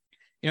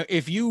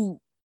 If you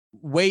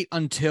wait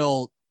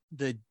until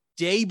the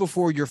day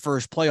before your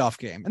first playoff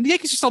game, and the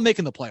Yankees are still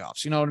making the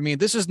playoffs, you know what I mean?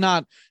 This is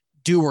not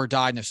do or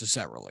die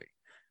necessarily.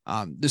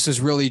 This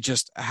is really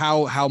just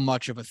how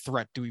much of a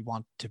threat do we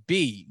want to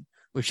be,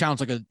 which sounds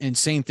like an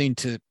insane thing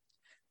to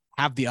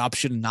have the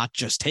option and not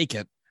just take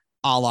it,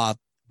 a la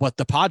what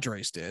the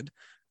Padres did.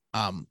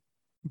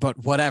 But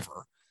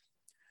whatever.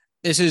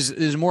 This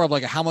is more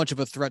of how much of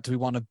a threat do we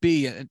want to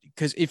be?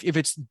 Because if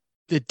it's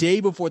the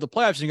day before the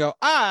playoffs and you go,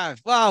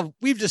 well,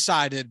 we've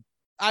decided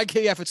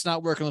IKF, it's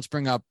not working, let's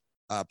bring up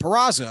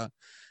Peraza.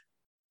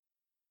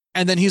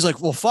 And then he's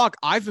like, well, fuck,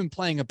 I've been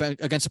playing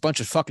against a bunch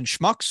of fucking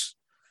schmucks.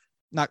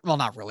 Not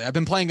really. I've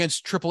been playing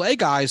against AAA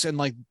guys, and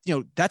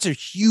that's a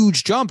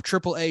huge jump,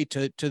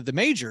 AAA to the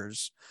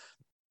majors.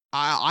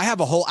 I have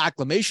a whole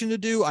acclimation to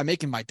do. I'm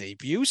making my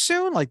debut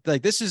soon.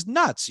 This is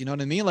nuts. You know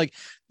what I mean?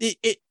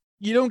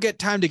 You don't get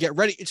time to get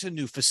ready. It's a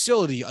new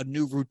facility, a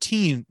new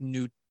routine,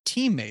 new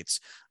teammates.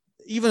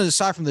 Even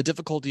aside from the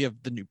difficulty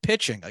of the new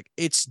pitching,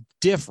 it's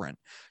different.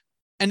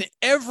 And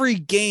every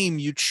game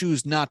you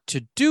choose not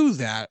to do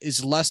that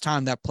is less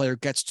time that player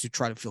gets to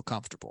try to feel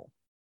comfortable.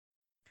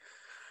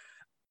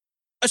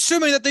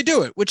 Assuming that they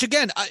do it, which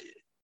again,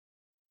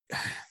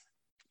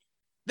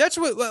 that's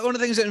one of the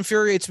things that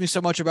infuriates me so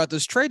much about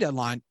this trade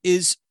deadline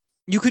is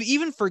you could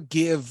even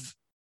forgive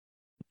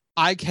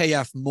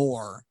IKF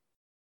more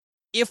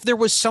if there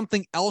was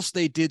something else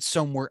they did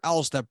somewhere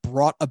else that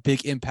brought a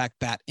big impact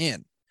bat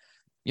in,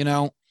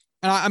 and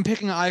I'm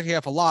picking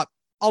IKF a lot.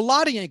 A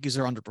lot of Yankees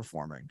are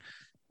underperforming.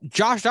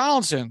 Josh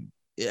Donaldson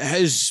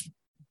has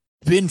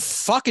been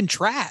fucking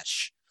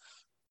trash.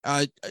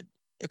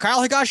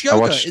 Kyle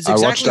Higashioka is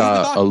exactly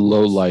a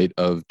low light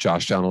of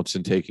Josh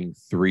Donaldson taking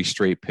 3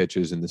 straight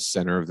pitches in the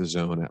center of the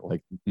zone at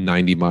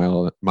 90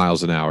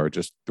 miles an hour,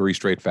 just 3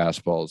 straight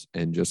fastballs,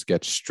 and just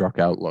gets struck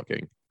out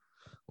looking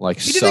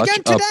such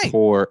a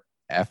poor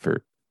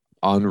effort.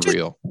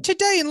 Unreal.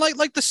 Today in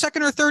the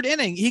second or third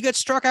inning, he gets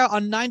struck out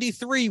on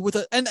 93 with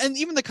and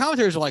even the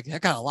commentators are like,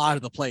 that got a lot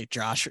of the plate,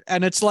 Josh.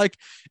 And it's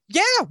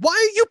yeah, why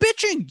are you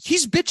bitching?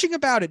 He's bitching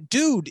about it,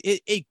 dude.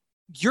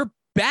 You're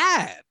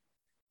bad.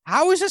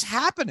 How is this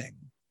happening?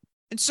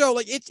 And so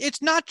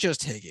it's not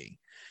just Higgy,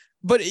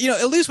 but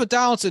at least with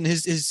Donaldson,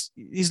 he's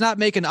not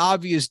making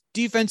obvious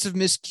defensive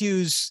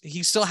miscues.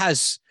 He still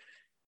has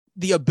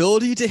the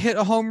ability to hit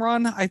a home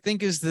run, I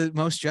think is the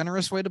most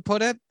generous way to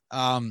put it.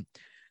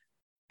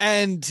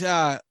 And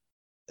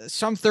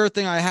some third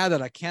thing I had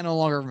that I can no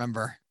longer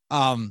remember.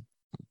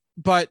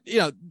 But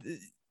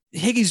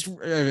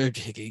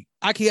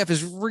IKF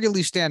is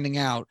really standing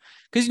out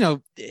because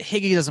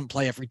Higgy doesn't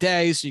play every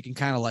day, so you can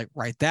kind of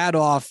write that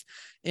off.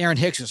 Aaron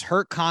Hicks is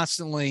hurt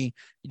constantly.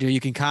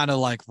 You can kind of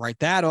write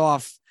that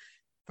off.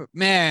 But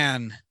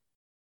man,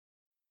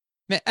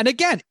 and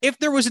again, if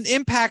there was an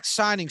impact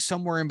signing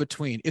somewhere in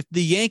between, if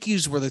the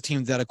Yankees were the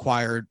team that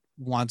acquired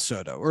Juan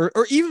Soto, or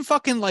even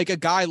fucking like a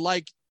guy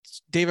like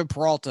David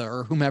Peralta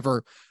or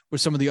whomever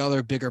with some of the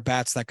other bigger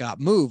bats that got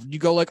moved, you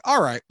go like,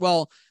 all right,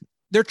 well,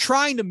 they're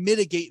trying to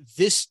mitigate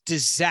this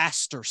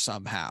disaster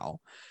somehow.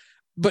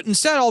 But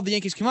instead, all the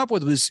Yankees came up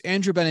with was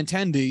Andrew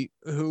Benintendi,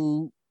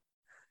 who,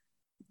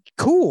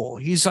 cool.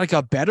 He's like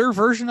a better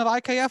version of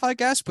IKF, I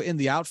guess, but in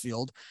the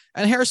outfield.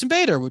 And Harrison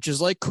Bader, which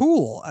is like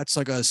cool. That's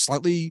like a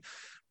slightly,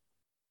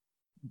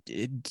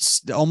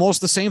 it's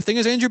almost the same thing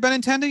as Andrew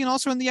Benintendi and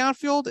also in the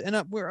outfield. And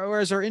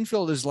whereas our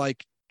infield is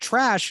like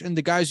trash and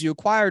the guys you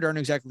acquired aren't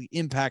exactly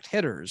impact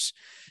hitters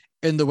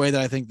in the way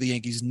that I think the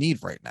Yankees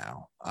need right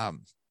now.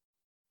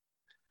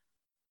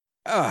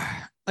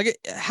 Like,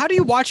 how do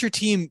you watch your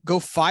team go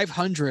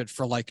 500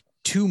 for like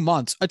 2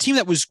 months? A team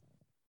that was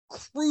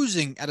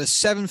cruising at a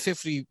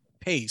 750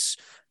 pace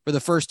for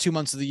the first 2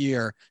 months of the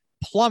year,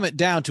 plummet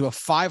down to a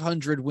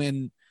 500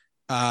 win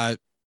loss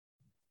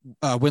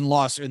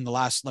in the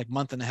last like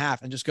month and a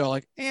half, and just go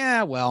like,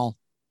 yeah, well,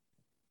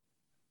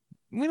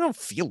 we don't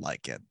feel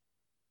like it.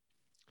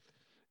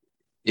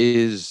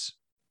 Is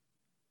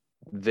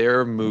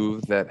their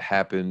move that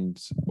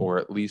happened, or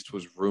at least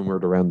was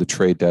rumored around the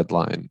trade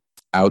deadline,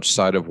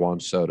 outside of Juan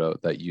Soto,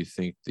 that you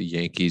think the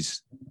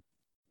Yankees,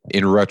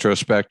 in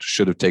retrospect,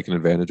 should have taken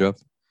advantage of?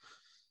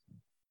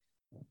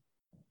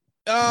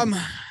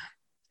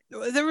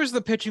 There was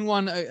the pitching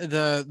one,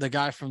 the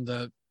guy from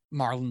the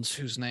Marlins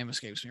whose name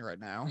escapes me right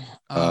now.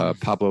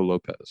 Pablo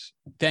Lopez.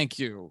 Thank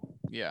you.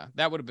 Yeah,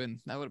 that would have been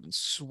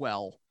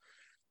swell.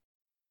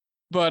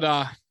 But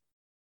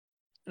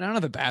none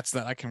of the bats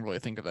that I can really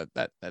think of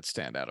that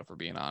stand out, if we're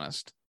being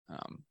honest.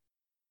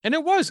 And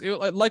it was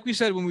like we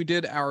said when we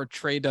did our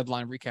trade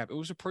deadline recap, it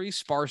was a pretty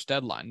sparse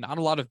deadline. Not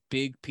a lot of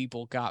big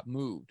people got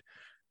moved.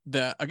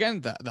 The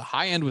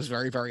high end was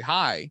very, very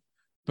high,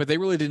 but they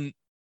really didn't.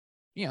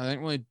 They didn't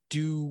really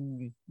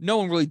do. No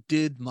one really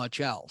did much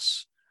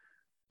else.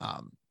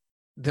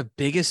 The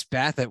biggest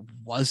bat that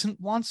wasn't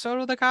Juan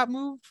Soto that got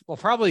moved, well,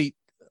 probably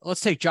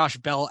let's take Josh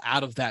Bell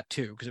out of that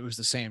too, because it was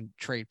the same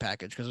trade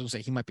package. Because I would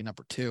say he might be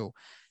number 2.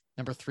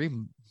 Number 3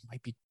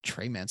 might be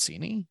Trey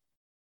Mancini.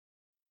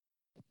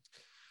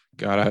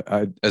 God,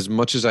 I as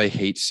much as I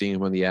hate seeing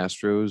him on the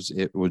Astros,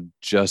 it would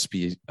just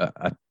be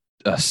a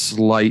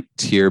slight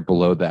tier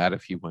below that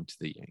if he went to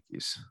the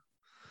Yankees.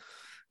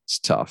 It's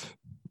tough.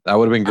 That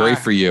would have been great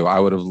for you. I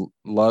would have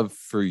loved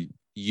for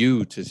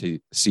you to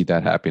see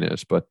that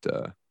happiness, but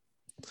the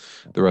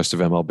rest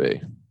of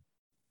MLB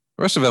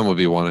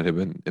wanted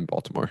him in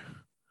Baltimore.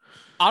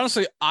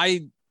 Honestly,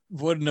 I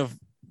wouldn't have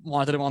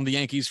wanted him on the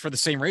Yankees for the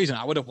same reason.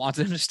 I would have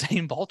wanted him to stay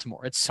in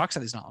Baltimore. It sucks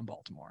that he's not in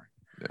Baltimore.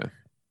 Yeah.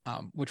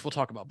 Which we'll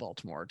talk about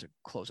Baltimore to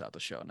close out the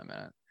show in a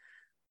minute.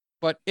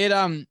 But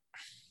it's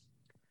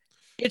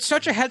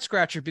such a head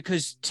scratcher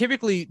because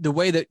typically the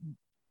way that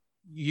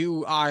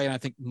you, I, and I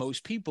think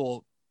most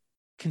people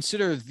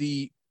consider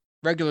the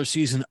regular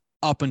season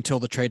up until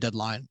the trade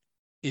deadline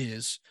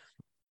is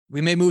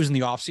we made moves in the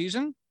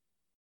offseason.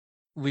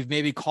 We've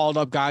maybe called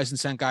up guys and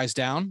sent guys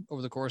down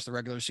over the course of the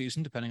regular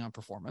season, depending on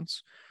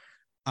performance.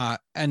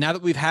 And now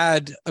that we've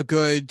had a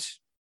good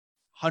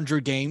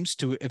 100 games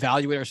to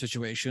evaluate our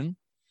situation,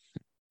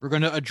 we're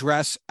going to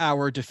address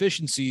our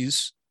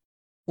deficiencies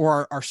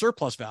or our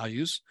surplus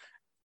values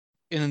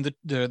in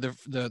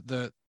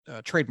the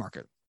trade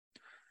market.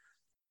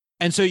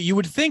 And so you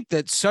would think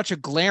that such a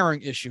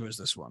glaring issue as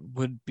this one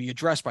would be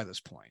addressed by this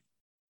point,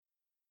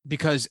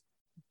 because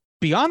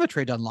beyond the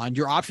trade deadline,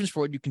 your options for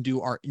what you can do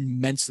are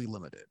immensely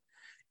limited.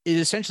 It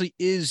essentially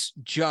is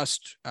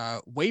just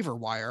waiver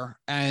wire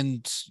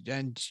and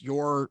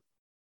your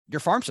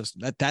farm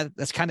system.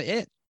 That's kind of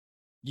it.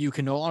 You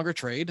can no longer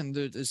trade, and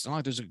it's not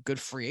like there's a good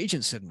free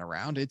agent sitting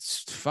around.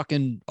 It's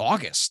fucking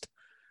August.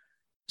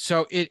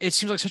 So it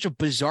seems like such a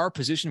bizarre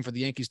position for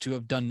the Yankees to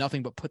have done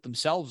nothing but put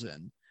themselves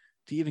in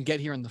to even get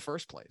here in the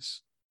first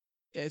place.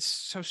 It's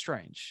so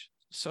strange.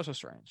 So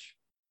strange.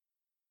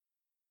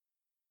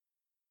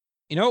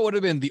 You know what would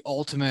have been the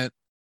ultimate,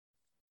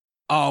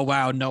 oh,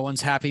 wow, no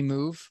one's happy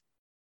move?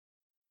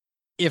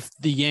 If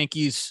the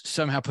Yankees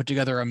somehow put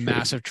together a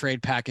massive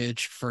trade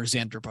package for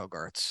Xander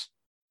Bogaerts.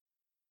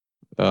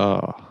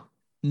 Oh.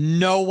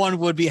 No one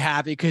would be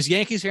happy because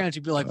Yankees fans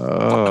would be like,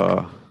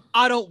 fuck,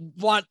 I don't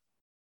want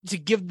to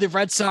give the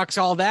Red Sox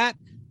all that.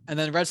 And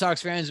then Red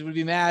Sox fans would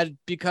be mad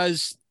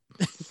because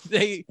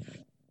they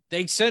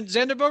sent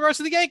Xander Bogaerts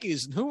to the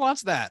Yankees. Who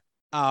wants that?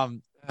 That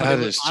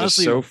is honestly just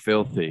so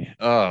filthy.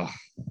 Oh.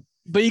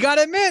 But you got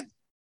to admit,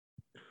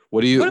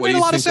 what do you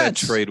think that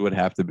trade would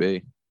have to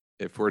be?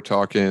 If we're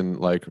talking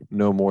like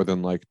no more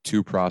than like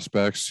 2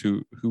 prospects,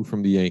 who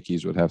from the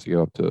Yankees would have to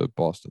go up to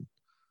Boston?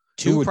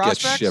 2 who would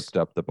prospects? Get shipped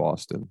up to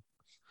Boston?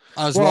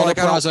 Oswaldo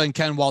Peraza and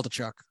Ken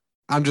Waldichuk.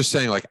 I'm just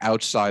saying, like,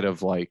 outside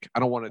of like, I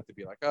don't want it to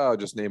be like, oh,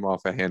 just name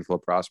off a handful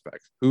of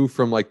prospects. Who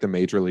from like the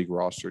major league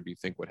roster do you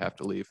think would have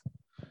to leave?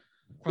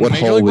 What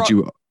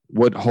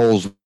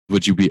holes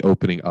would you be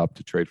opening up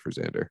to trade for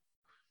Xander?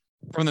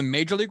 From the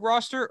major league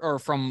roster or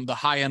from the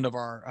high end of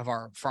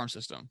our farm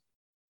system?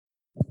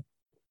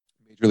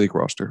 Major league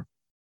roster.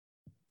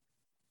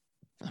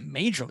 The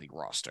major league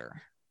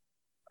roster.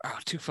 Oh,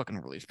 2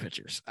 fucking relief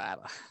pitchers.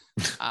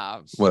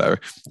 Whatever.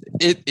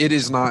 It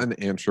is not an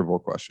answerable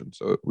question,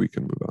 so we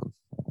can move on.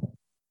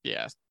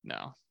 Yeah,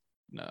 no.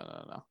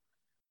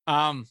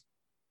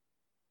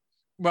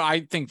 Well,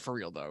 I think for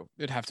real though,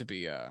 it'd have to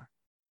be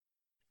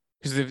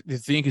because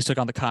if the Yankees took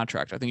on the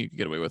contract, I think you could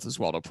get away with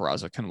Oswaldo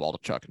Peraza, Ken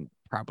Waldichuk, and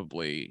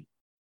probably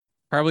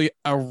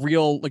a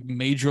real like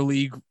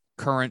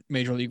current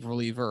major league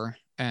reliever,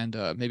 and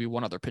maybe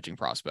one other pitching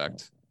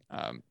prospect.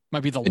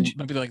 Might be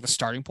like the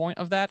starting point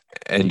of that.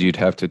 And you'd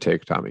have to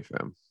take Tommy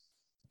Pham.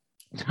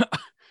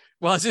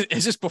 Well,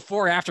 is this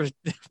before or after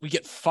we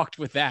get fucked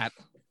with that?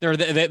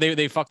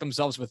 They fuck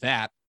themselves with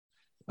that.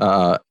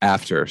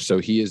 After, so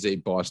he is a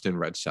Boston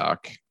Red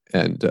Sox,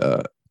 and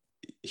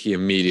he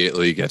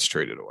immediately gets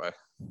traded away.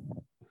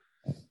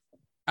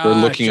 They're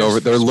looking over.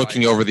 They're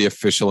looking over the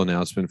official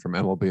announcement from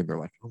MLB, and they're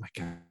like, "Oh my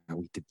god,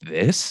 we did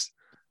this!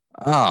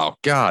 Oh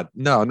god,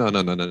 no!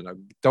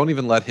 Don't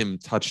even let him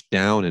touch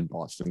down in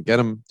Boston.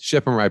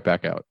 Ship him right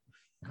back out."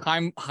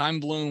 Chaim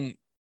Bloom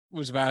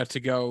was about to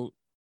go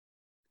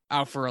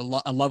out for a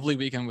lovely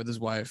weekend with his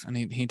wife, and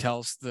he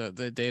tells the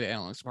data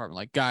analytics department,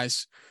 like,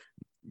 guys,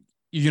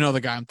 you know the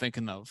guy I'm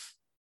thinking of,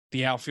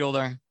 the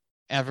outfielder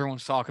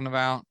everyone's talking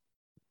about,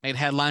 made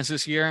headlines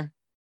this year,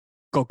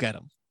 go get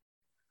him.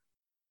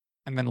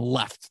 And then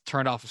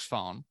turned off his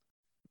phone.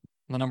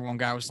 The number one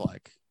guy was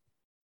like,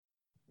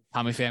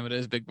 Tommy Pham it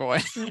is, big boy.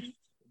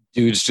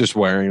 Dude's just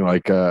wearing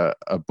like a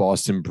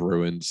Boston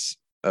Bruins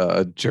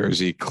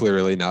jersey,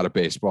 clearly not a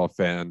baseball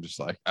fan, just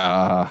like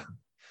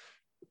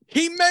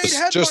he made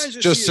headlines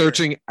just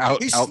searching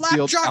he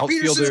slapped Jock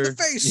Peterson in the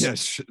face.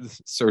 Yes,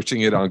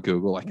 searching it on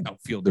Google, like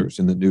outfielders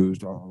in the news.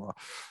 Blah, blah,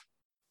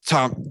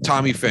 blah.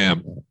 Tommy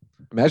Pham.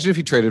 Imagine if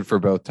he traded for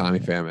both Tommy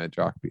Pham and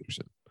Jock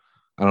Peterson.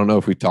 I don't know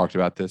if we talked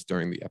about this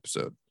during the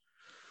episode.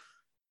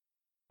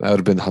 That would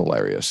have been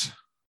hilarious.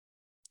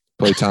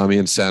 Play Tommy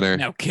in center.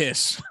 Now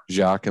kiss.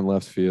 Jock in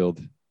left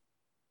field.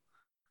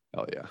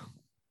 Hell yeah.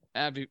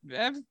 It'd be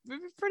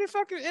pretty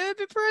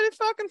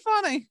fucking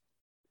funny.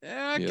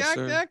 Yeah, Yes,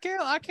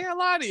 I can't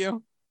lie to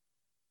you.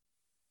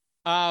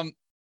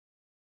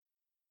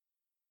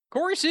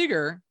 Corey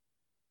Seager,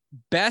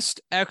 best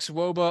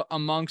ex-WOBA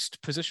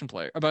amongst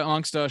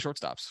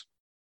shortstops.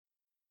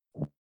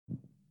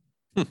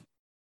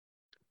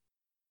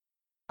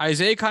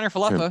 Isaiah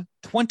Kiner-Falefa,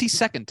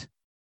 22nd.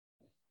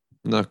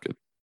 Not good.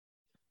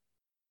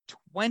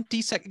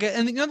 22nd.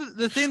 And you know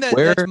the thing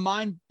that's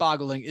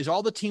mind-boggling is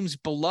all the teams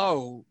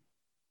below,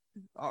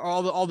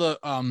 all the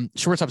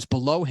shortstops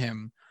below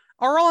him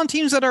are all on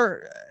teams that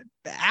are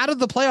out of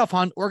the playoff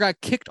hunt or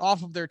got kicked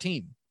off of their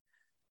team.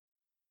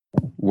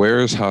 Where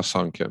is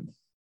Ha-Seong Kim?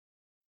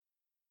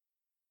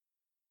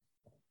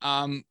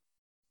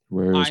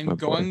 Where is I'm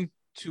going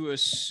to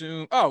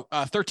assume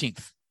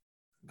 13th.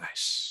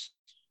 Nice.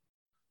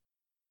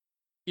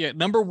 Yeah,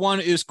 number 1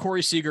 is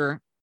Corey Seager,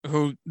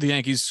 who the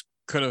Yankees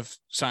could have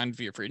signed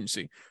via free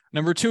agency.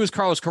 Number 2 is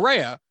Carlos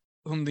Correa,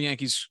 whom the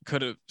Yankees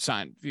could have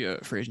signed via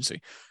free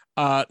agency.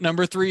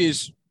 Number 3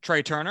 is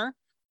Trey Turner.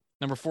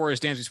 Number 4 is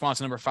Dansby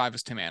Swanson. Number 5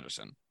 is Tim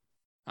Anderson.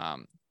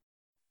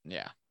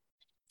 Yeah.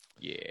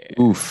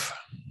 Oof.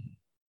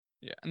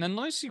 Yeah, and then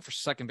let me see for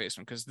second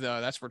baseman, because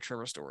that's where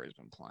Trevor Story has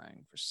been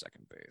playing for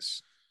second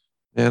base.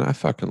 Man, I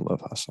fucking love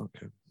Ha-Seong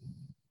Kim.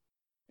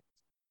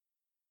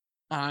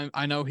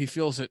 I know he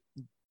feels it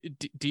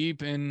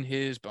deep in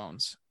his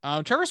bones.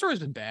 Trevor Story has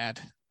been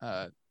bad.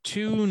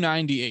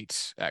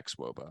 298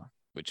 ex-WOBA,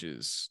 which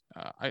is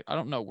I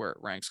don't know where it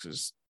ranks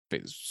because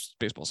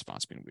baseball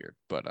spots being weird,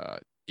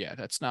 but yeah,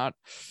 that's not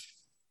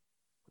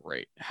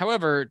great.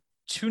 However,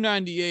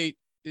 298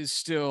 is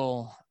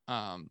still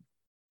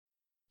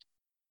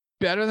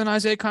better than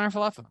Isaiah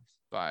Kiner-Falefa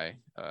by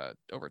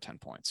over 10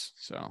 points.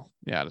 So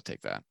yeah, to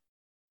take that.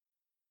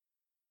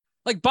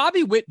 Like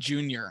Bobby Witt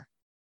Jr.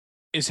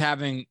 is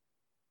having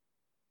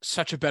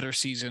such a better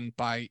season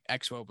by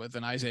ex-WOBA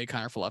than Isaiah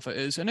Kiner-Falefa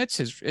is, and it's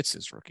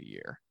his rookie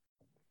year.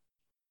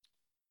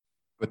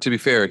 But to be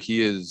fair,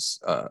 he is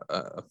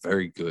a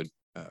very good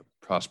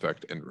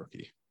prospect and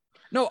rookie.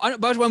 No,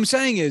 but what I'm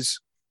saying is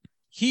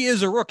he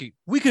is a rookie.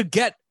 We could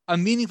get a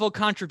meaningful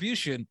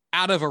contribution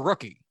out of a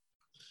rookie.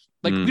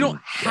 Like we don't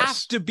have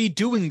to be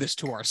doing this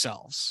to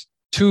ourselves.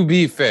 To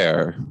be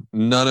fair,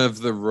 none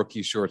of the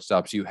rookie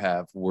shortstops you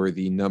have were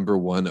the number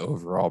 1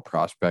 overall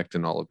prospect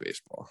in all of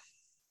baseball.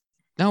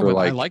 No, but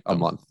I like a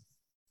month.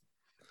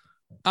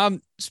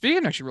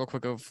 Speaking actually real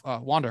quick of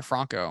Wander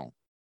Franco,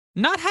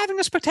 not having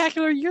a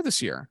spectacular year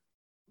this year,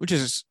 which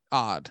is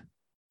odd.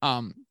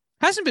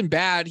 Hasn't been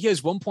bad. He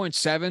has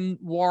 1.7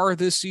 WAR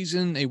this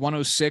season, a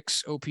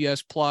 106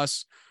 OPS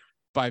plus.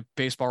 By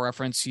Baseball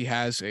Reference, he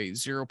has a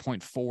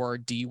 0.4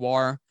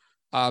 DWAR,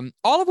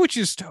 all of which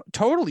is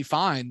totally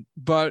fine,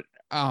 but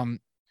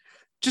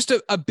just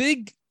a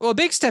big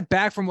step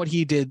back from what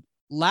he did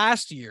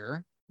last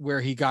year, where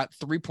he got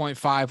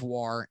 3.5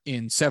 WAR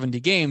in 70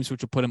 games,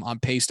 which would put him on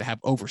pace to have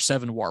over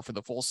 7 WAR for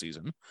the full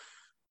season.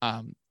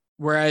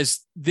 Whereas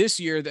this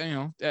year,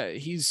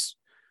 he's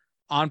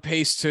on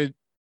pace to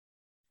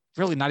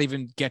really not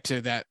even get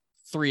to that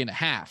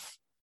 3.5.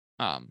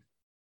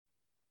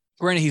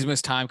 Granted, he's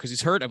missed time because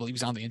he's hurt. I believe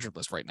he's on the injured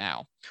list right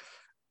now.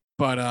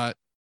 But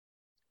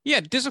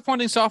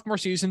disappointing sophomore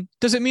season.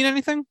 Does it mean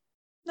anything?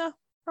 No,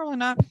 probably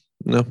not.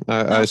 No,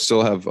 I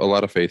still have a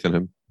lot of faith in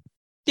him.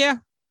 Yeah.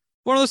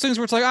 One of those things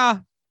where it's like,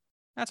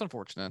 that's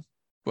unfortunate.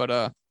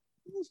 But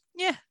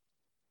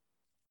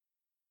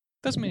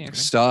doesn't mean anything.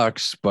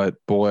 Sucks, but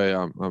boy,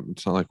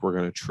 it's not like we're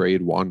gonna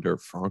trade Wander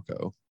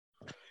Franco.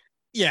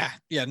 Yeah,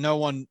 no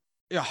one.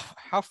 Yeah,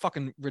 how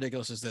fucking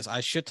ridiculous is this?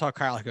 I should talk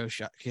Kyle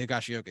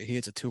Higashioka. He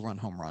hits a 2-run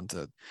home run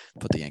to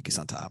put the Yankees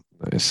on top.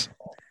 Nice.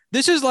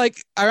 This is like,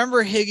 I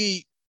remember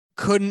Higgy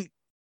could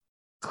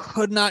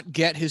not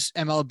get his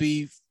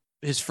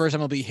first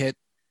MLB hit,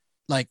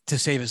 like, to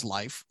save his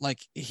life. Like,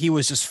 he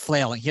was just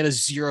flailing. He had a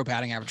 0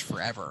 batting average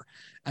forever.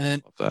 And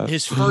then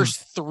his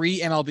first 3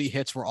 MLB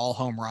hits were all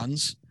home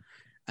runs.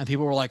 And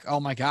people were like,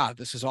 oh my God,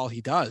 this is all he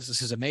does.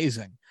 This is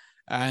amazing.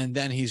 And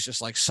then he's just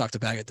like sucked a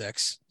bag of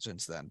dicks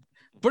since then.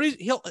 But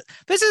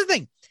this is the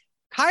thing.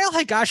 Kyle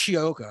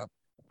Higashioka,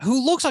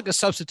 who looks like a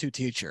substitute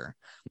teacher,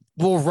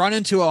 will run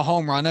into a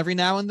home run every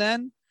now and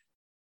then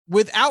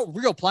without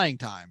real playing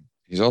time.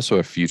 He's also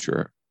a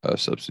future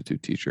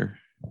substitute teacher.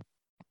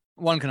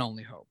 One can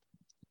only hope.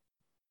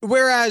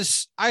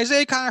 Whereas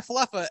Isaiah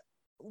Kiner-Falefa,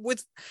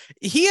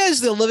 he has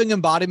the living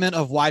embodiment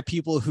of why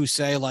people who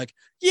say, like,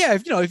 yeah,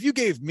 if you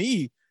gave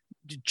me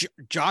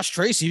Josh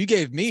Tracy, you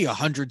gave me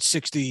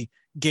 160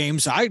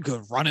 games, I'd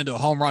go run into a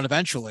home run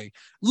eventually.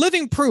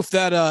 Living proof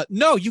that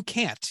no, you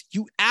can't.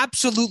 You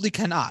absolutely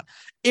cannot.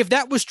 If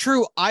that was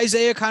true,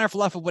 Isaiah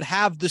Kiner-Falefa would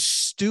have the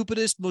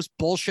stupidest, most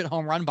bullshit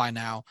home run by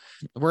now,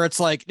 where it's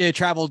like it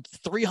traveled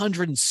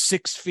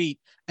 306 feet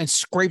and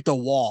scraped a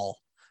wall.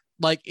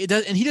 Like, it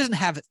does, and he doesn't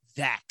have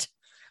that.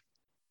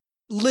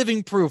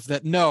 Living proof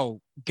that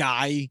no,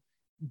 guy,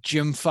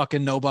 Jim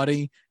fucking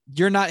nobody,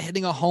 you're not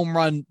hitting a home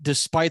run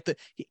despite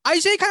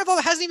Isaiah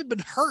Kiner-Falefa hasn't even been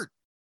hurt.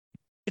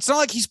 It's not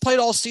like he's played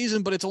all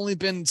season, but it's only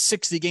been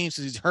 60 games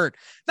since he's hurt.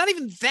 Not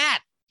even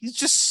that. He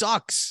just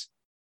sucks.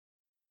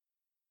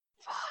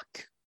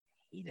 Fuck.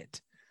 Hate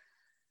it.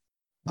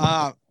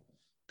 And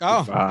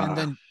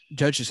then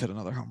Judge just hit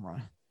another home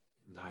run.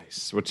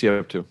 Nice. What's he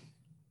up to?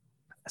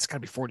 That's got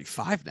to be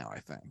 45 now, I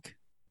think.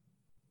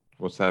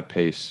 What's that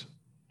pace?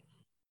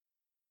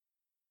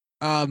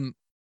 Hold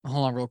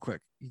on real quick.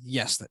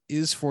 Yes, that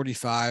is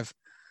 45.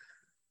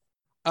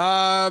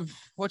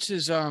 What's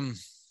his home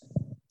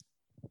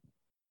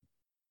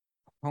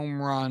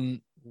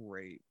run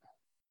rate?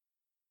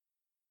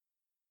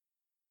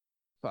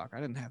 Fuck,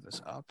 I didn't have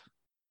this up.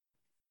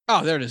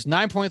 Oh, there it is.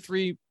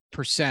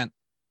 9.3%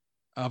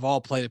 of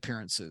all plate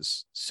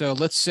appearances. So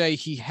let's say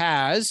he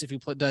has, if he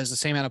does the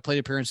same amount of plate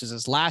appearances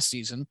as last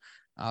season,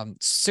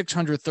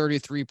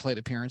 633 plate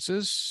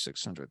appearances,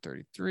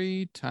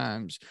 633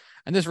 times,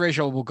 and this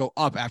ratio will go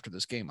up after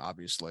this game,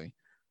 obviously.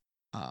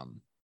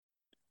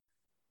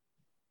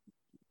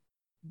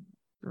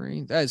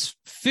 That is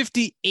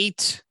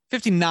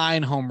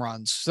 59 home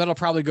runs. So that'll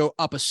probably go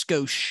up a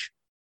skosh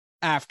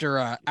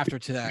after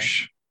today.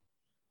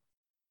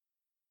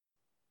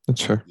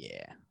 That's fair.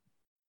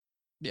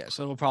 Yeah.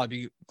 So it'll probably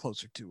be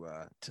closer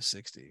to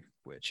 60,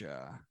 which is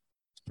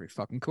pretty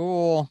fucking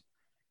cool.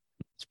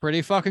 It's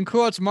pretty fucking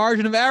cool. It's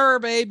margin of error,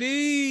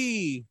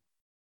 baby.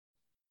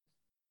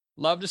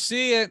 Love to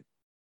see it.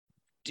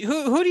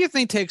 Who do you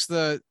think takes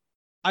I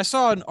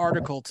saw an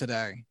article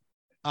today,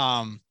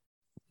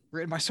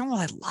 written by someone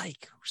I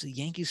like, who's a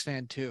Yankees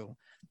fan too,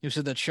 who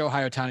said that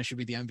Shohei Ohtani should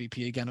be the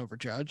MVP again over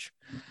Judge.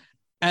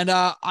 And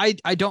I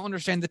don't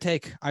understand the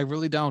take. I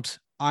really don't.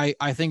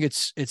 I think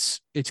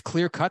it's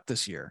clear cut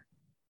this year.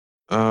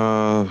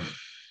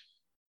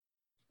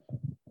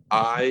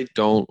 I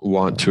don't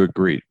want to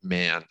agree,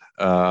 man.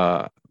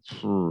 Shohei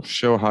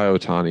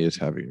Ohtani is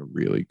having a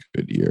really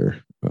good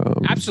year.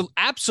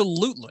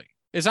 Absolutely.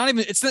 It's not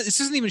even. This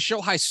isn't even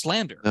Shohei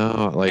slander.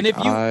 No, like,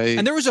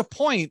 and there was a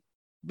point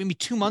maybe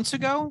 2 months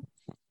ago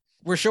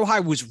where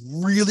Shohei was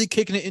really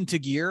kicking it into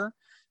gear,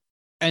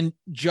 and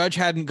Judge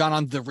hadn't gone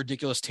on the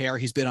ridiculous tear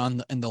he's been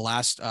on in the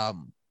last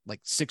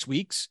 6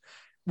 weeks,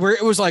 where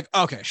it was like,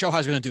 okay,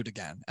 Shohei's going to do it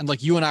again, and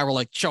like you and I were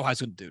like,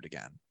 Shohei's going to do it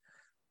again.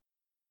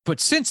 But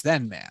since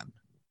then, man,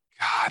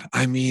 God,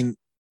 I mean,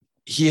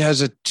 he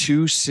has a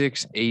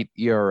 2.68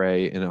 ERA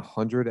in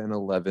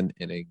 111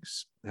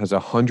 innings, has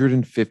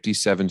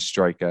 157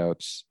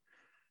 strikeouts,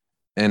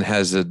 and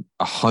has a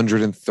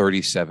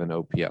 137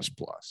 OPS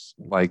plus.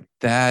 Like,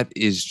 that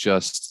is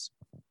just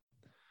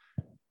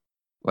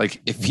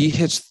like, if he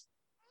hits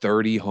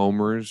 30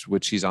 homers,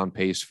 which he's on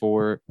pace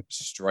for,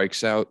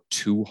 strikes out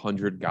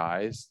 200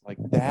 guys, like,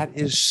 that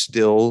is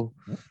still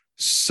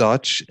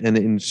such an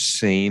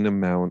insane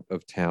amount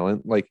of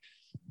talent. Like,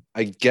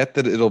 I get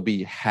that it'll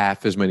be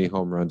half as many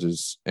home runs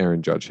as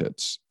Aaron Judge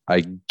hits.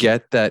 I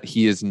get that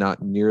he is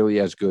not nearly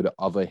as good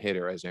of a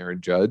hitter as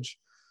Aaron Judge.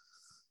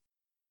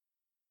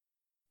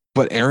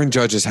 But Aaron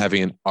Judge is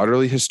having an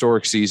utterly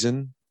historic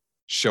season.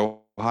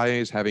 Shohei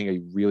is having a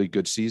really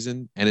good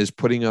season and is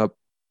putting up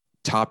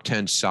top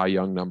 10 Cy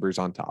Young numbers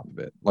on top of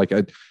it. Like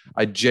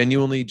I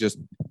genuinely just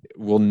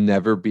will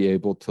never be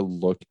able to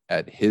look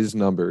at his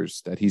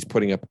numbers that he's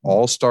putting up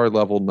all-star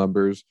level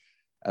numbers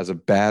as a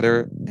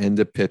batter and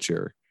a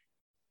pitcher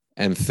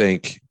and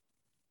think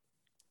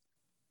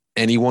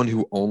anyone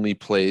who only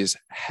plays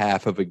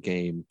half of a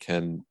game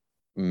can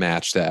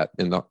match that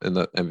in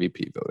the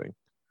MVP voting.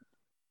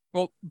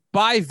 Well,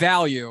 by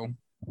value,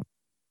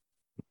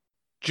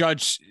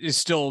 Judge is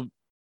still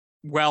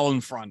well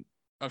in front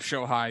of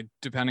Shohei,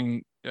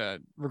 depending,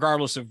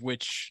 regardless of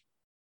which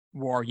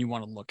WAR you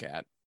want to look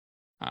at.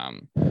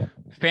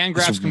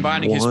 Fangraphs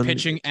combining his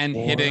pitching and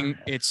hitting,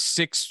 it's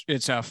a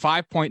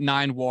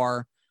 5.9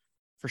 WAR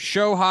for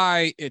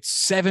Shohei.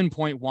 It's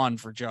 7.1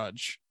 for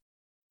Judge.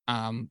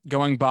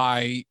 Going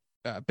by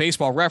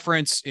Baseball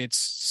Reference,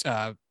 it's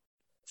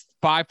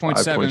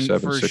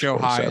 5.7 for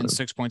Shohei and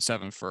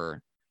 6.7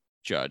 for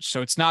Judge.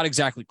 So it's not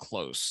exactly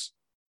close.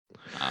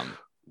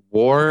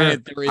 WAR,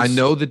 I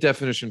know the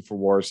definition for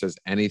WAR says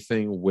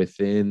anything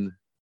within,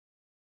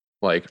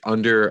 like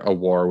under a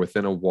WAR,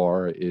 within a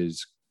WAR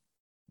is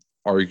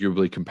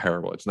arguably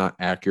comparable. It's not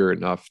accurate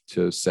enough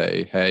to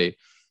say, hey,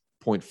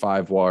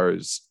 0.5 WAR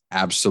is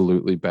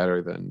absolutely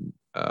better than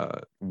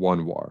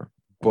 1 WAR.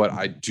 But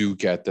I do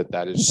get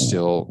that is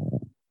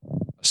still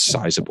a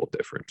sizable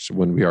difference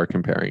when we are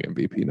comparing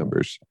MVP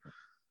numbers.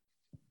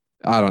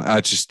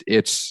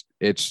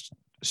 It's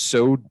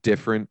so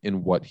different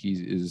in what he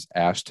is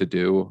asked to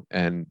do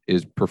and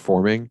is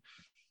performing.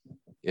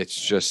 It's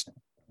just,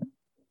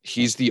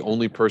 he's the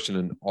only person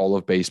in all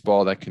of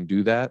baseball that can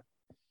do that.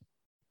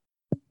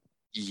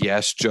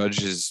 Yes,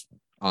 Judge is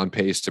on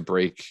pace to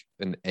break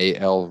an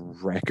AL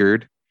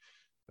record.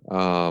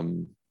 But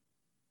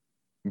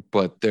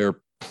there are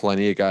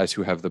plenty of guys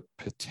who have the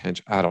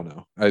potential. I don't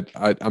know.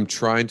 I'm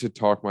trying to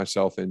talk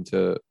myself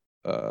into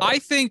I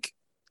think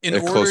in a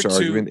order closer to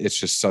argument. It's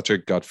just such a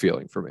gut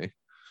feeling for me.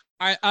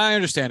 I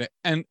understand it.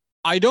 And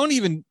I don't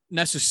even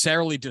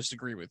necessarily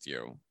disagree with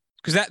you,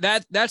 because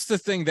that's the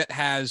thing that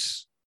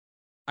has,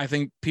 I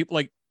think, people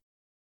like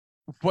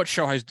what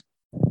Shohei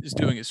is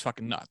doing is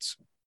fucking nuts.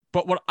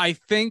 But what I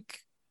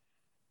think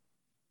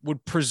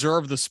would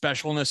preserve the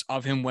specialness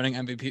of him winning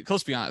MVP,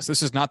 let's be honest,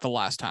 this is not the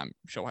last time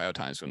Shohei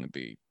Ohtani is going to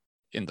be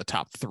in the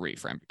top 3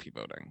 for MVP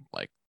voting.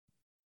 Like,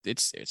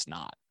 it's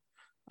not.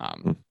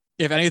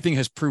 If anything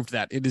has proved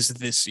that, it is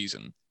this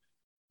season.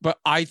 But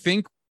I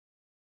think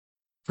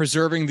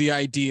preserving the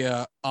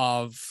idea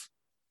of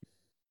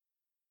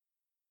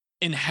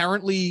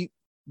inherently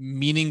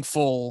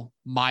meaningful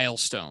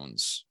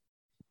milestones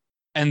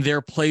and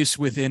their place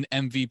within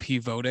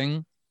MVP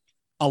voting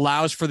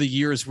allows for the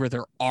years where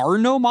there are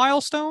no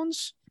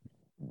milestones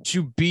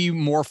to be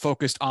more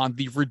focused on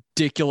the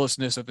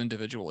ridiculousness of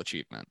individual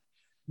achievement,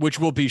 which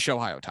will be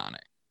Shohei Ohtani.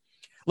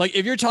 Like,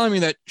 if you're telling me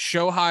that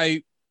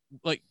Shohei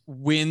like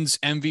wins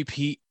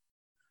MVP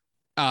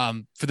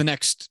for the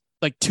next,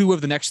 like 2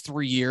 of the next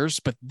 3 years,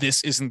 but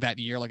this isn't that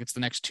year, like it's the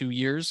next 2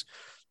 years,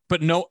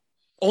 but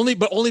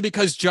only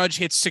because Judge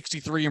hits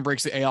 63 and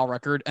breaks the AL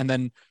record, and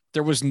then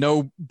there was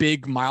no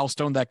big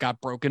milestone that got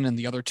broken in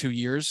the other 2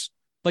 years.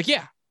 Like,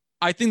 yeah,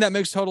 I think that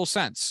makes total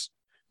sense.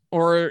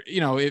 Or, you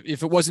know,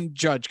 if it wasn't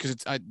Judge, because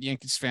it's a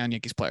Yankees fan,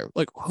 Yankees player,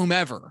 like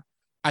whomever,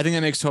 I think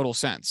that makes total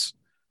sense.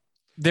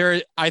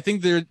 I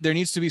think there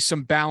needs to be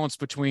some balance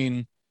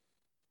between,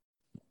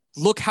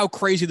 look how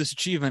crazy this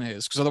achievement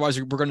is, because otherwise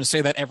we're going to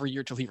say that every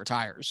year till he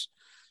retires.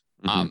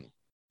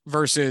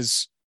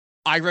 Versus,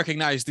 I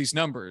recognize these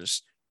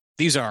numbers.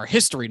 These are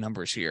history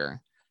numbers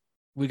here.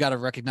 We got to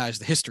recognize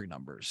the history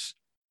numbers.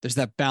 There's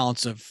that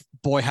balance of,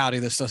 boy, howdy,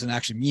 this doesn't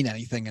actually mean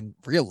anything in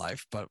real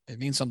life, but it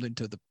means something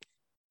to the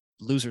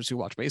losers who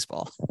watch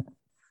baseball,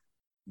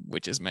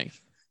 which is me.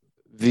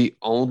 The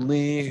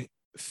only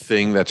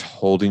thing that's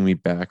holding me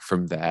back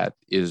from that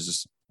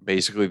is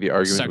basically the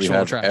argument sexual we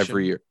have attraction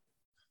every year.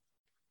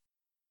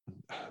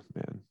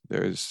 Man,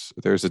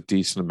 there's a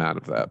decent amount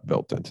of that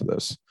built into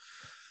this.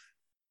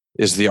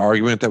 Is the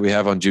argument that we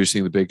have on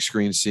juicing the big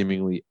screen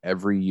seemingly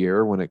every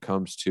year when it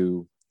comes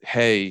to,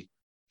 hey,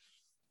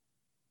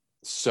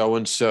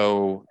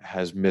 so-and-so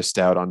has missed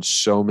out on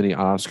so many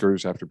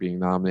Oscars after being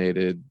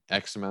nominated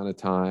X amount of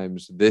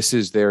times. This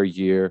is their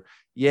year.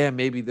 Yeah,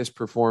 maybe this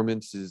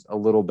performance is a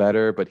little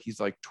better, but he's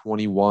like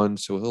 21,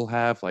 so he'll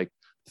have like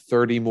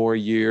 30 more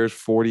years,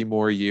 40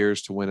 more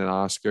years to win an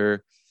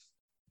Oscar.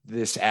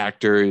 This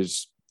actor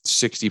is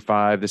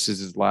 65. This is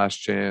his last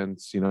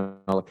chance. You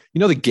know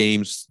the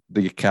games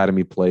the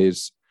Academy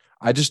plays.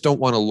 I just don't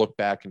want to look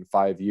back in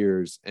 5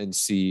 years and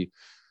see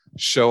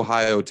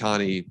Shohei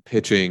Ohtani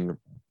pitching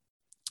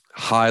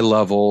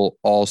high-level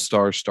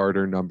all-star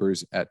starter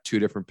numbers at 2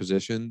 different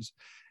positions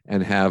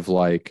and have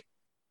like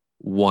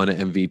 1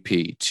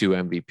 MVP, 2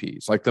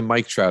 MVPs, like the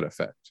Mike Trout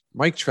effect.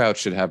 Mike Trout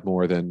should have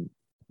more than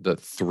the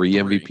 3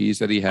 MVPs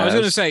that he has. I was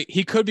going to say,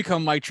 he could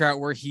become Mike Trout,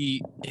 where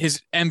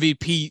his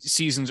MVP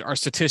seasons are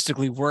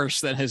statistically worse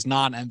than his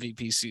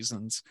non-MVP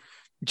seasons,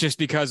 just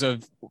because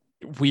of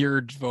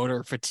weird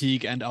voter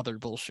fatigue and other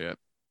bullshit.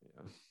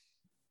 Yeah.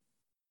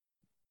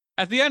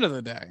 At the end of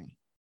the day,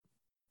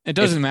 it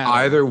doesn't If matter.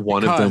 either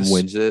one of them because-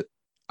 wins it,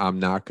 I'm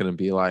not going to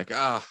be like,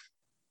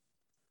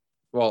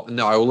 well,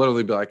 no, I will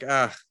literally be like,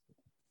 I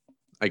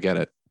get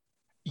it.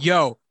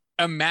 Yo,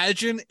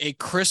 imagine a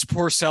Chris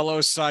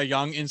Porcello Cy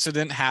Young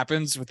incident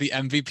happens with the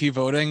MVP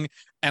voting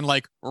and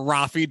like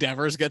Rafi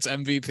Devers gets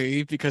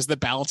MVP because the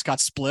ballots got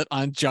split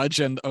on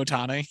Judge and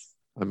Ohtani.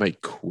 I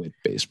might quit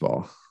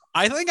baseball.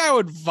 I think I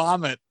would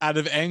vomit out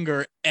of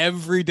anger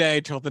every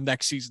day till the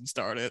next season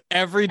started.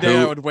 Every day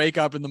I would wake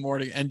up in the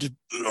morning and just.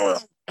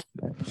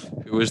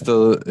 Who is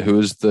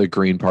the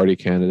Green Party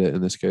candidate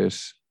in this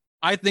case?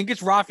 I think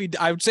it's Rafi.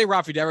 I would say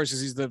Rafi Devers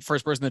because he's the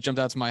first person that jumped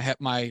out to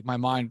my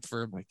mind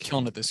for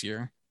killing it this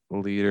year.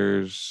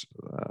 Leaders.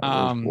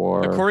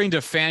 According to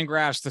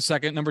Fangraphs, the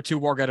second number 2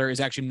 WAR getter is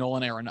actually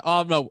Nolan Aaron.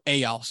 Oh no,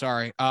 AL.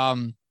 Sorry.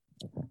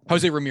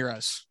 Jose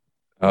Ramirez.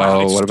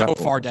 Wow, what about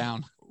so far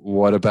down?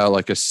 What about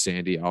like a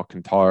Sandy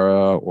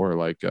Alcantara or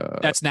like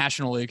that's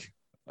National League?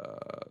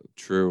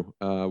 True.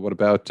 What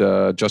about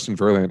Justin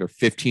Verlander?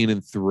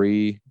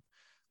 15-3,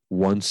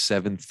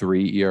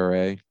 1.73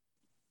 ERA.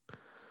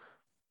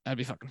 That'd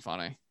be fucking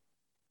funny.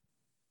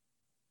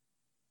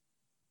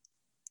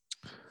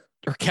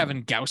 Or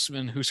Kevin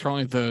Gausman, who's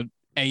currently the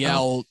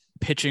AL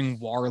pitching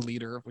WAR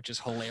leader, which is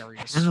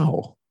hilarious.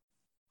 How?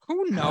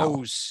 Who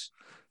knows?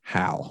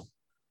 How?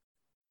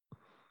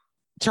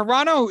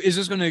 Toronto is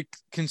just going to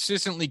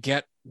consistently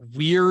get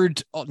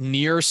weird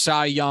near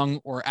Cy Young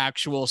or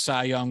actual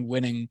Cy Young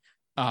winning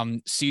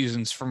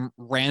seasons from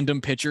random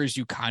pitchers.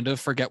 You kind of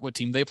forget what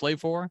team they play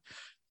for.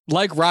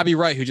 Like Robbie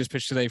Wright, who just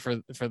pitched today for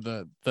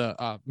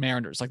the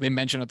Mariners. Like they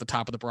mentioned at the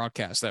top of the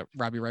broadcast that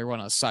Robbie Wright won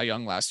a Cy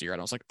Young last year.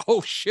 And I was like,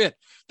 oh shit,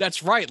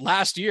 that's right.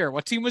 Last year.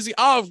 What team was he?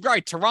 Oh,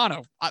 right.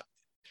 Toronto.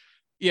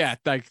 Yeah.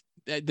 Like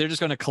they're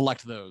just going to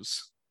collect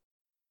those.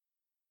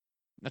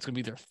 That's going to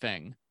be their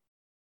thing.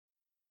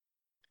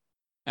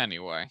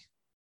 Anyway,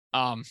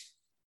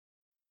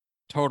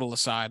 total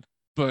aside,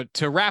 but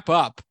to wrap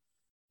up,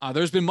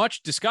 there's been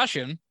much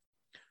discussion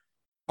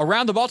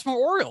around the Baltimore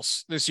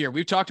Orioles this year.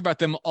 We've talked about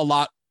them a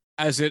lot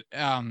as it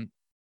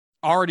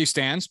already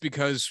stands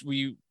because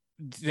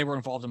they were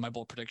involved in my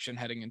bold prediction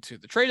heading into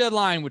the trade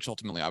deadline, which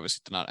ultimately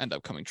obviously did not end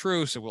up coming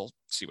true. So we'll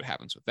see what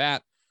happens with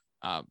that.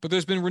 But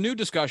there's been renewed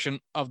discussion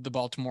of the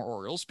Baltimore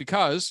Orioles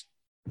because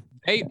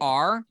they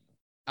are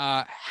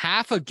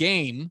half a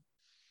game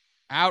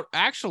out.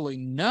 Actually,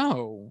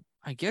 no.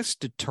 I guess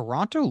did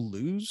Toronto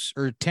lose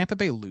or Tampa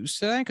Bay lose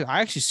today? Because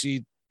I actually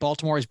see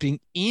Baltimore as being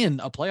in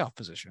a playoff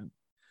position.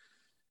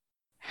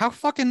 How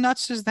fucking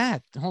nuts is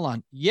that? Hold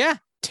on. Yeah,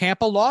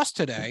 Tampa lost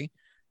today,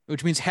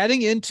 which means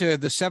heading into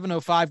the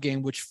 7:05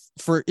 game, which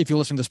for if you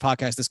listen to this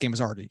podcast, this game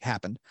has already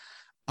happened.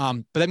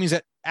 But that means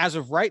that as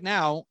of right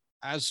now,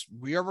 as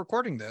we are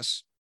recording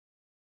this,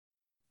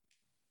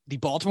 the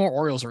Baltimore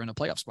Orioles are in a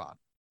playoff spot.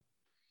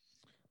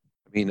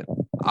 I mean,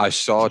 I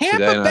saw it Tampa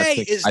today, and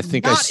Bay I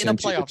think I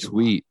sent you a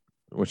tweet,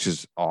 which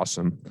is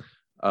awesome.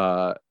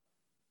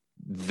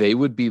 They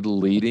would be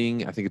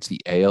leading, I think it's the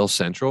AL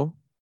Central.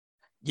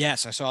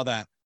 Yes, I saw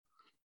that.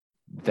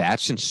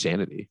 That's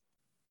insanity.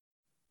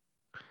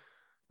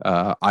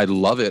 I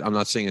love it. I'm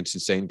not saying it's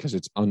insane because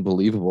it's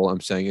unbelievable. I'm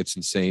saying it's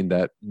insane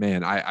that,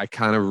 man, I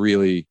kind of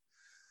really,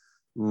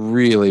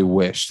 really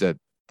wish that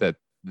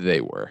they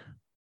were.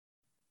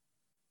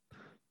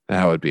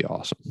 That would be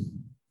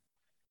awesome.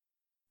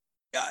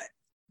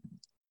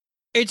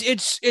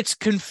 It's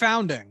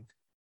confounding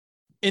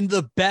in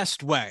the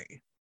best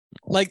way.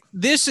 Like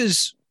this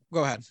is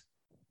go ahead.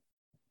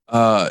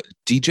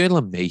 DJ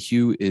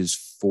LeMahieu is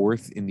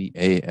 4th in the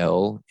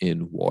AL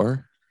in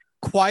WAR.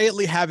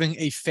 Quietly having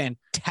a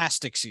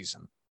fantastic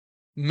season,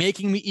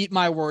 making me eat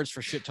my words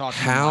for shit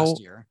talking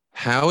last year.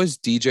 How is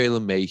DJ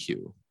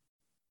LeMahieu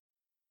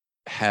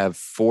have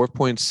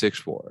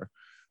 4.6 WAR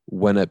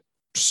when a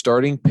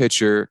starting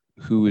pitcher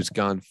who has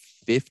gone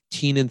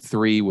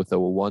 15-3 with a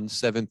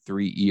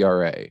 1.73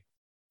 ERA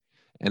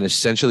and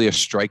essentially a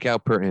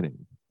strikeout per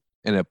inning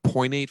and a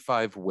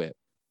 0.85 WHIP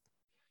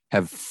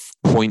have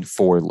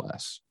 0.4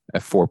 less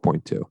at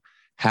 4.2?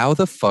 How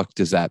the fuck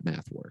does that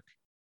math work?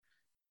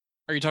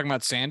 Are you talking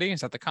about Sandy?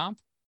 Is that the comp?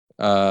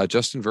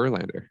 Justin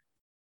Verlander.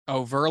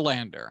 Oh,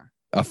 Verlander.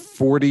 A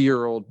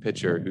 40-year-old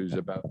pitcher who's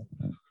about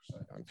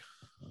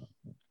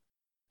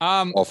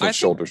off of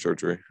shoulder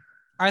surgery.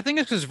 I think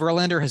it's because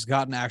Verlander has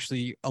gotten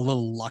actually a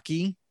little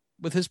lucky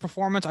with his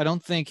performance. I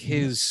don't think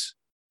his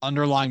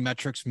underlying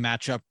metrics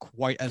match up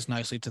quite as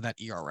nicely to that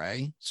ERA.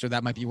 So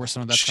that might be where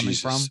some of that's coming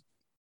from.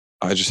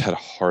 I just had a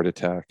heart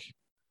attack.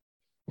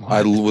 What?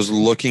 I was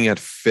looking at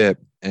FIP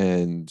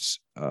and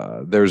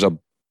there's a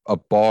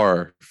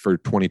bar for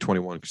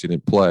 2021 because he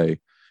didn't play.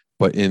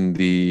 But in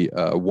the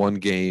one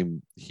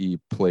game he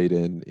played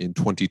in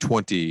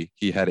 2020,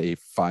 he had a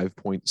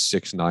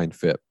 5.69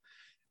 FIP.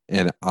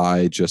 And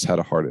I just had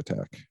a heart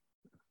attack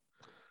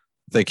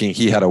thinking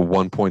he had a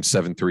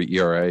 1.73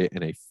 ERA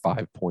and a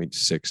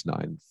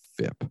 5.69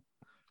 FIP.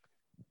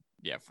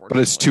 Yeah. But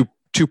it's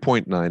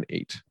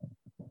 2.98.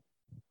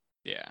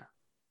 Yeah.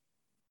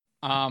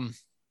 Yeah,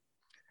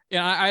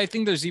 I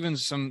think there's even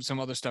some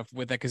other stuff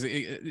with that because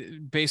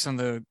based on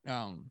the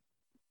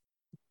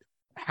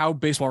how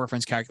Baseball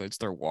Reference calculates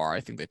their WAR,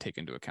 I think they take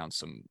into account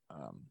some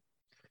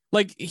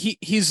like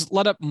he's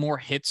let up more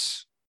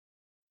hits,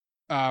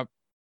 I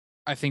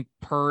think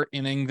per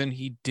inning than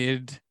he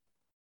did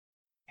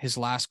his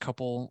last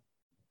couple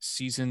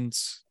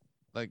seasons.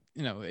 Like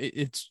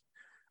it's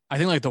I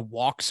think like the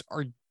walks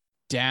are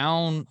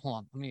down. Hold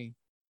on, let me.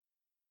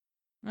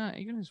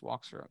 Even his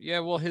walks are. Yeah,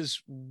 well,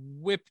 his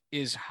WHIP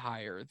is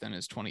higher than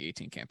his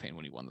 2018 campaign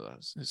when he won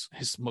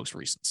his most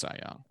recent Cy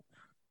Young.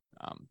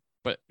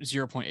 But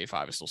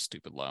 0.85 is still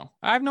stupid low.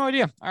 I have no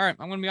idea. All right,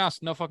 I'm gonna be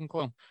honest, no fucking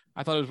clue.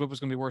 I thought his WHIP was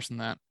gonna be worse than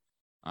that.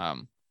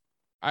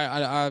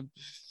 I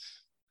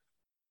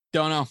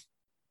don't know.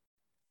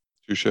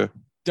 Touche.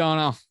 Don't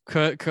know.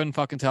 Couldn't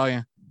fucking tell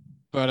you.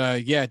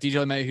 But yeah, DJ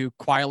LeMahieu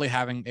quietly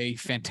having a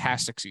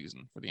fantastic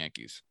season for the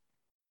Yankees.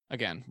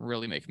 Again,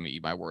 really making me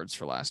eat my words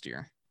for last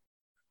year.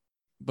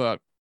 But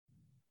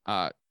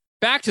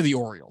back to the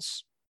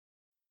Orioles.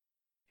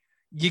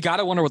 You got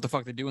to wonder what the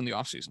fuck they do in the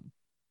offseason.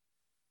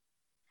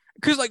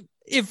 Because, like,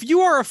 if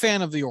you are a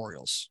fan of the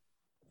Orioles,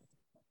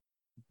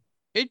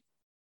 it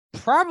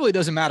probably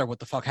doesn't matter what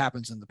the fuck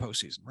happens in the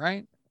postseason,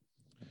 right?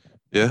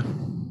 Yeah.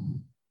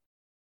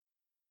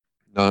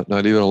 Not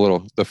even a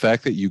little. The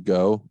fact that you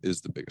go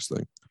is the biggest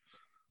thing.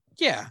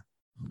 Yeah.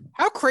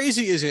 How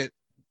crazy is it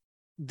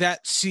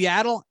that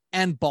Seattle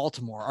and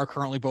Baltimore are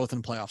currently both in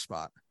a playoff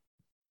spot?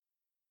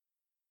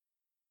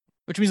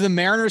 Which means the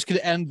Mariners could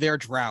end their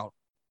drought.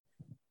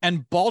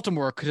 And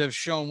Baltimore could have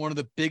shown one of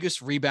the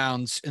biggest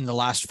rebounds in the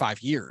last 5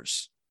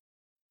 years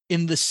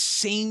in the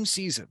same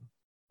season.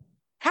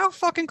 How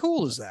fucking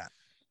cool is that?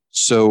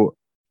 So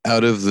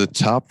out of the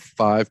top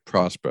 5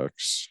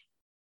 prospects,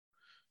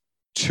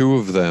 2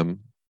 of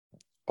them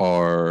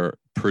are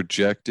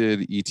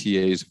projected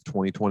ETAs of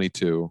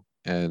 2022,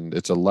 and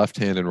it's a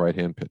left-hand and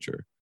right-hand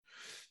pitcher.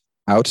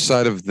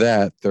 Outside of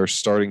that, their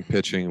starting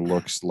pitching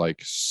looks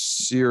like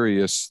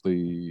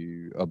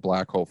seriously a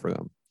black hole for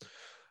them.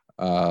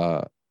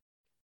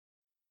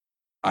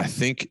 I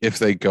think if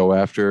they go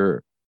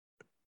after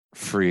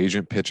free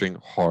agent pitching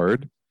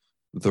hard,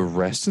 the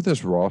rest of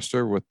this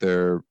roster with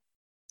their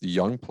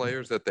young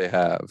players that they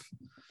have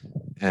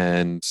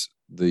and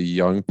the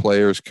young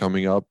players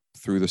coming up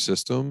through the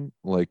system,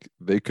 like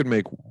they could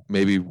make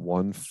maybe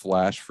one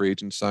flash free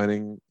agent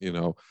signing,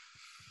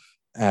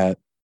 at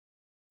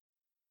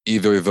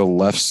either the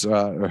left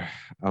side, or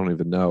I don't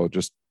even know,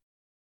 just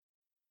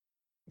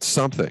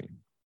something.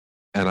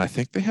 And I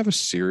think they have a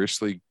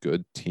seriously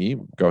good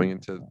team going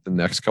into the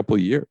next couple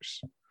of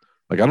years.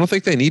 Like, I don't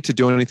think they need to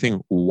do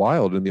anything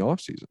wild in the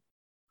offseason.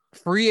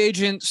 Free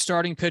agent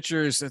starting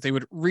pitchers that they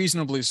would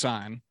reasonably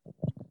sign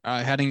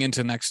heading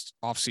into next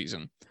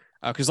offseason.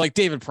 Because like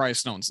David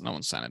Price, no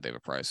one's signing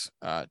David Price.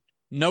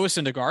 Noah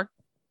Syndergaard,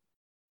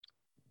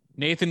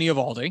 Nathan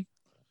Eovaldi.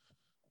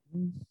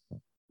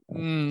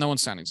 No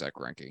one's signing Zach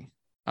Greinke.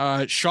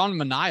 Sean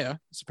Manaea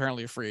is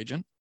apparently a free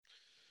agent.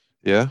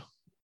 Yeah.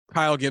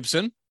 Kyle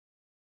Gibson.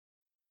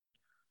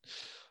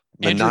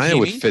 Manaea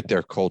would fit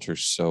their culture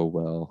so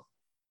well.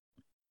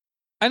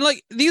 And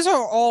like these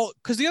are all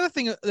because the other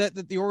thing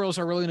that the Orioles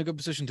are really in a good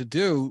position to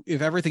do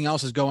if everything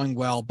else is going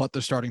well, but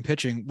they're starting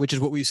pitching, which is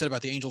what we said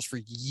about the Angels for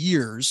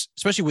years,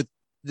 especially with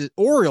the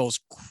Orioles'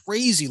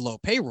 crazy low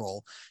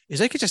payroll, is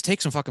they could just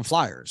take some fucking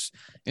flyers.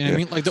 And I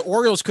mean, like the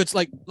Orioles could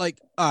like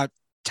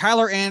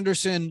Tyler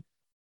Anderson,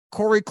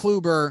 Corey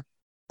Kluber,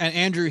 and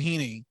Andrew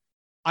Heaney.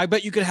 I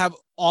bet you could have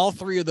all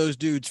 3 of those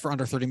dudes for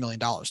under $30 million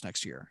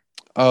next year.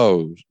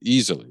 Oh,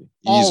 easily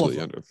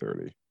under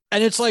 30.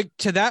 And it's like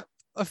to that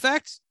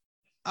effect,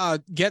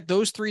 get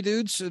those 3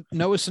 dudes,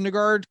 Noah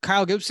Syndergaard,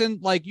 Kyle Gibson.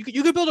 Like you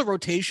could build a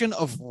rotation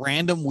of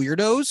random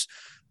weirdos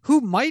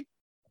who might,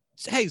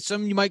 hey,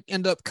 some you might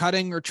end up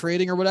cutting or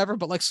trading or whatever,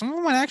 but like some of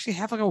them might actually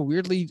have like a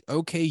weirdly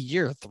okay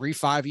year,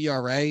 3.5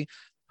 ERA,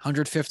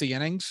 150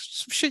 innings.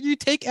 Some shit you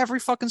take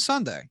every fucking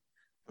Sunday.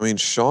 I mean,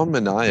 Sean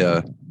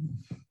Manaea,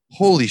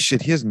 holy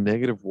shit, he has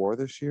negative WAR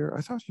this year.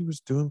 I thought he was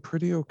doing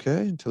pretty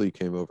okay until he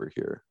came over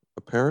here.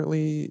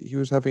 Apparently, he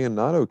was having a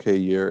not okay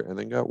year and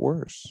then got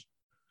worse.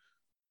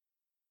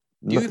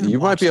 You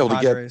might be able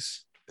to get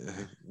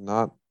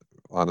not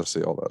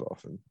honestly all that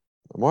often.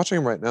 I'm watching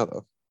him right now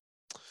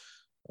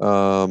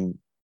though.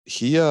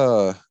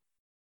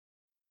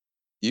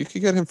 You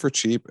could get him for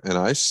cheap, and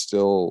I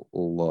still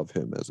love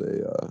him as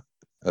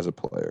a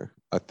player.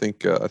 I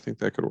think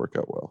that could work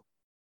out well.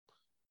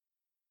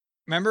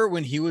 Remember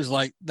when he was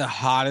like the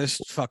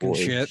hottest fucking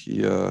shit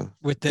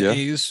with the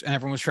A's, and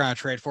everyone was trying to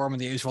trade for him,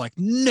 and the A's were like,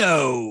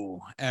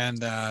 no,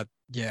 and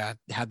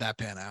had that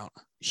pan out.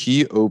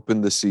 He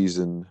opened the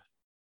season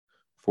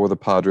for the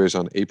Padres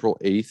on April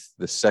 8th,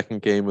 the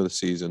second game of the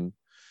season.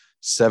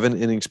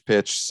 7 innings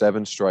pitched,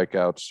 7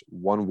 strikeouts,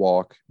 1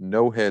 walk,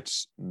 no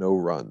hits, no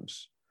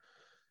runs,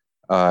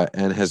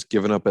 and has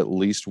given up at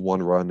least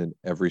 1 run in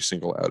every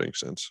single outing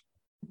since.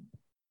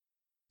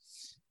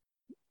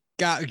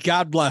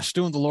 God bless,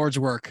 doing the Lord's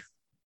work.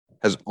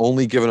 has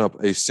only given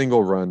up a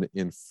single run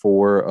in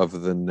 4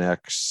 of the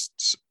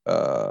next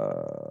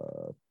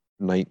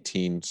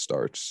 19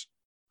 starts.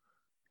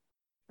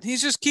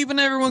 He's just keeping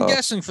everyone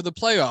guessing for the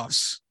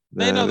playoffs.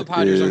 They know the That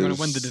Padres aren't going to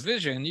win the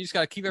division. You just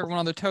got to keep everyone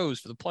on their toes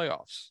for the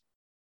playoffs.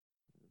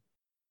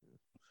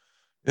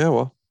 Yeah,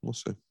 well, we'll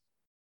see.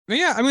 But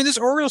yeah, I mean, this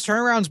Orioles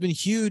turnaround's been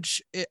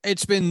huge.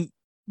 It's been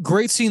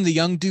great seeing the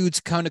young dudes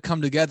kind of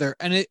come together,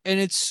 and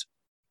it's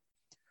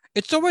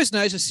always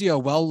nice to see a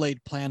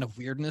well-laid plan of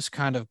weirdness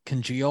kind of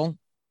congeal.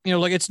 You know,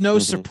 like it's no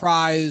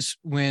surprise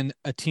when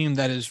a team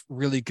that is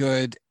really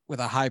good with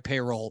a high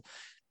payroll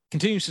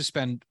continues to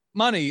spend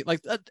money.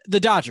 Like the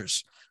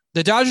Dodgers.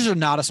 The Dodgers are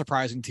not a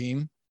surprising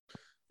team.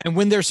 And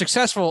when they're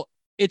successful,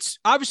 it's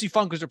obviously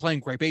fun because they're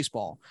playing great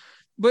baseball.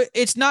 But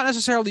it's not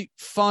necessarily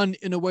fun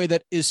in a way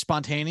that is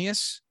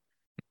spontaneous.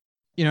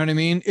 You know what I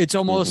mean? It's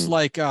almost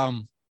like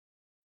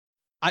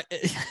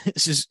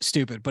this is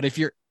stupid, but if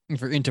you're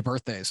into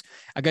birthdays,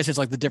 I guess it's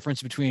like the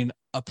difference between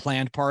a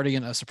planned party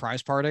and a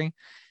surprise party. You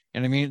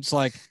know what I mean? It's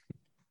like,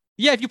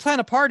 yeah, if you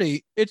plan a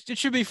party, it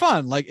should be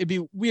fun. Like it'd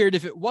be weird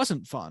if it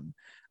wasn't fun.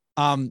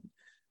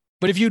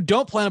 But if you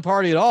don't plan a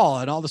party at all,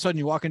 and all of a sudden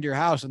you walk into your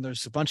house and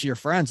there's a bunch of your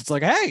friends, it's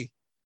like, hey,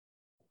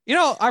 you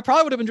know, I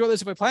probably would have enjoyed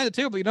this if I planned it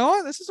too, but you know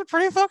what? This is a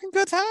pretty fucking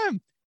good time.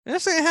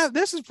 This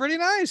is pretty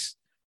nice.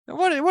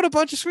 What a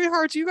bunch of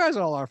sweethearts you guys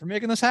all are for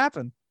making this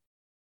happen.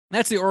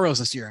 That's the Orioles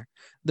this year.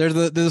 They're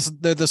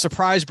the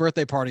surprise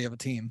birthday party of a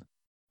team.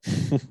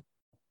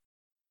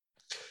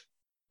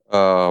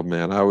 Oh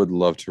man, I would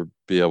love to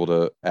be able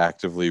to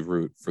actively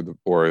root for the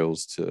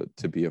Orioles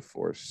to be a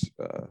force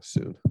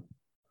soon.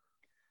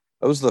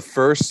 That was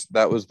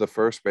the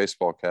first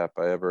baseball cap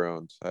I ever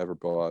owned. I ever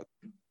bought.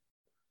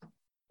 I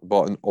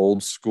bought an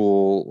old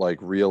school, like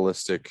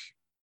realistic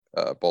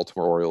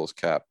Baltimore Orioles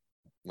cap,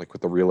 like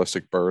with a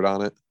realistic bird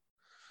on it,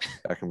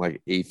 back in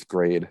like 8th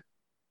grade.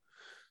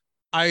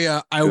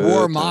 I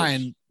wore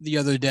mine the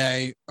other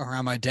day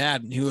around my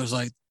dad, and he was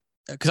like,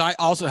 because I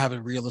also have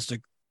a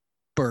realistic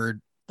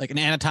bird, like an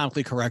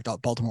anatomically correct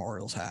Baltimore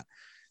Orioles hat.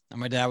 And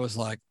my dad was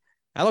like,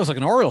 that looks like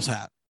an Orioles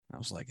hat. I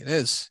was like, it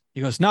is.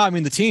 He goes, no, I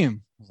mean the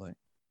team. I was like,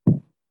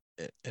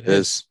 it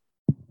is.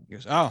 He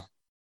goes, oh.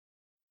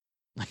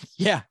 Like,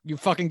 yeah, you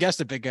fucking guessed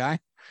it, big guy.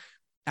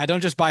 I don't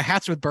just buy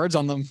hats with birds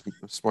on them.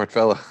 Smart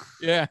fella.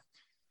 Yeah.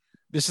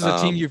 This is a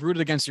team you've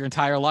rooted against your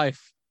entire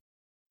life.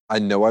 I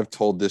know I've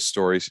told this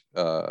story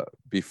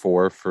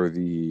before for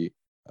the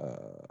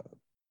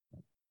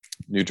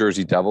New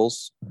Jersey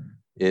Devils.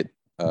 It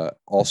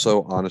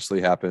also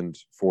honestly happened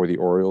for the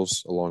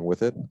Orioles along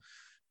with it.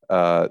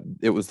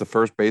 It was the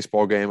first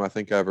baseball game I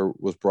think I ever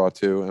was brought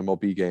to,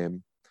 MLB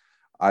game.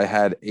 I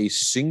had a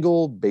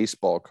single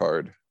baseball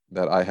card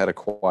that I had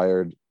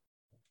acquired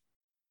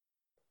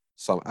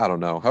I don't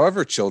know,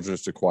 however children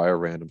just acquire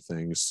random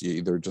things. You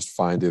either just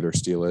find it or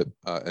steal it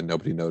and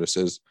nobody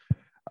notices.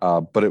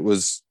 But it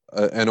was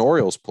an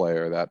Orioles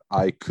player that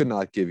I could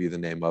not give you the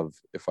name of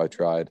if I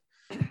tried.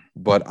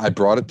 But I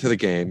brought it to the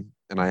game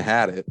and I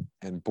had it.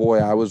 And boy,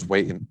 I was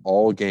waiting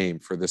all game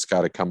for this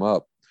guy to come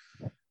up.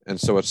 And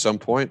so at some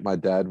point, my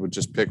dad would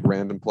just pick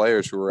random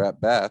players who were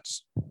at bat,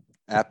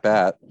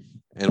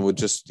 and would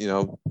just, you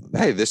know,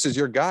 hey, this is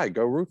your guy.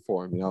 Go root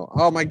for him. You know,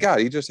 oh my God,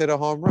 he just hit a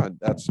home run.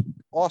 That's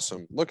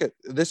awesome. Look at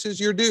this is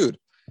your dude.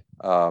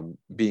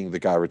 Being the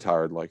guy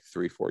retired like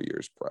 3-4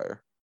 years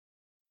prior.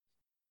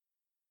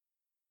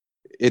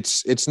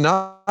 It's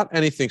not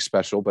anything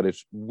special, but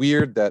it's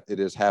weird that it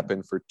has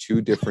happened for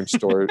 2 different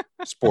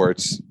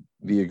sports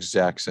the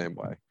exact same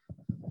way.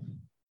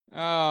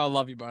 Oh, I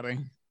love you, buddy.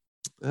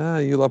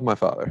 You love my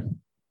father.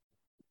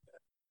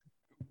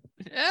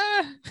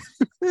 Yeah.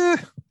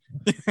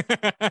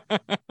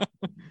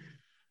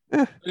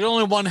 There's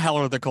only one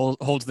Heller that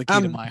holds the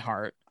key to my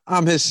heart.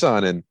 I'm his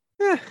son, and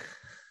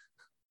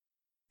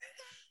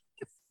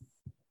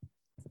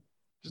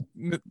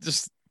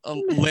just a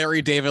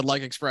Larry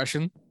David-like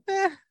expression.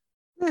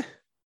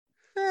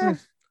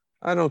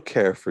 I don't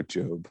care for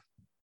Job.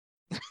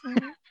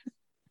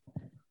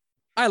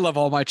 I love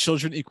all my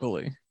children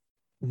equally.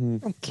 Mm-hmm. I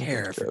don't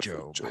care for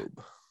Job.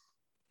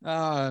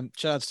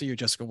 Shout outs to you,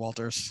 Jessica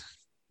Walters.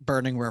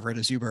 Burning wherever it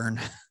is you burn.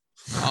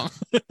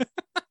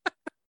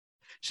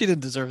 She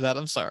didn't deserve that.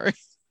 I'm sorry.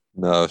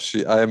 No,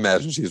 I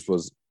imagine she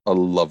was a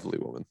lovely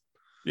woman.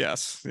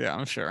 Yes. Yeah,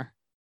 I'm sure.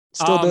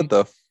 Still dead,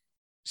 though.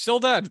 Still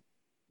dead.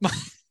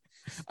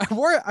 I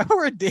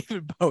wore a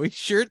David Bowie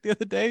shirt the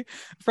other day in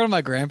front of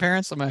my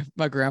grandparents. And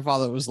my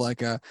grandfather was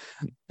like,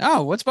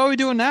 oh, what's Bowie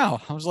doing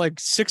now? I was like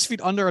 6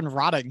 feet under and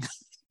rotting.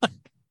 And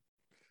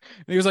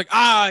he was like,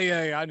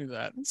 yeah, I knew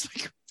that. It's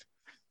like,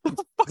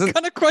 what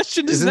kind of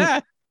question is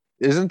that?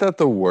 Isn't that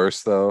the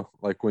worst though?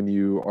 Like when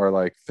you are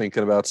like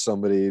thinking about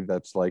somebody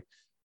that's like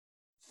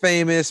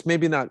famous,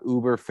 maybe not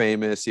uber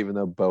famous, even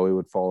though Bowie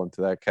would fall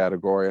into that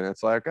category. And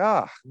it's like,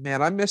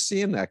 man, I miss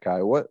seeing that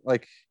guy.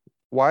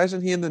 Why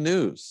isn't he in the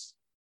news?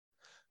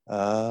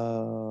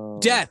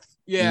 Death.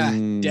 Yeah.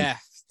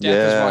 Death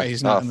is why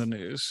he's not in the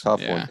news.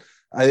 Tough one.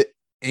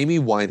 Amy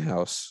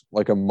Winehouse,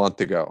 like a month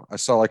ago, I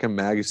saw like a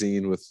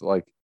magazine with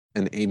like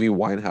an Amy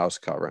Winehouse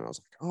cover, and I was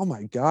like, oh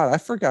my God, I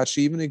forgot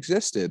she even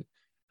existed.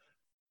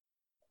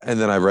 And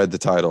then I read the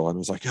title and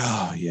was like,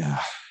 oh yeah,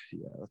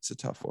 that's a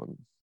tough one.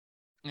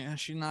 Yeah,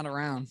 she's not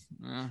around.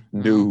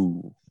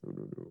 No,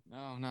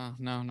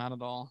 not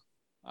at all.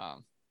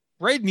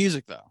 Great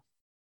music though.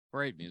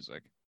 Great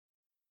music.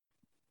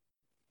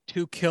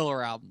 2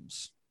 killer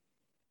albums.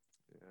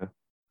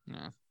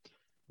 Yeah.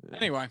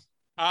 Anyway,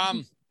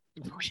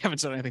 we haven't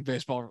said anything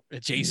baseball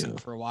adjacent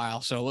for a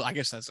while, so I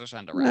guess that's just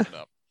time to wrap it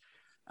up.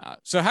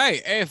 So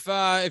hey,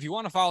 if you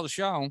want to follow the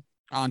show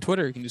on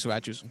Twitter, you can do so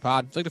at Juice and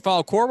Pod. If you'd like to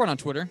follow Corwin on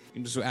Twitter, you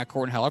can do so at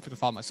Corwin Heller. If you can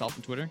follow myself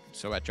on Twitter,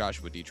 so at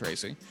Joshua D.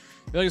 Tracy. If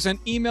you'd like to send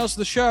emails to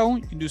the show,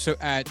 you can do so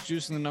at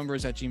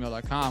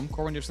juiceandthenumbers@gmail.com.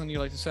 Corwin, do you have something you'd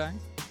like to say?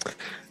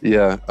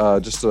 Yeah,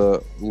 just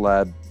a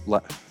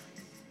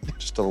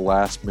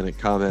last minute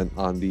comment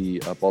on the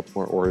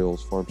Baltimore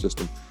Orioles farm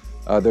system.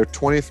 Their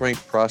 20th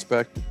ranked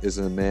prospect is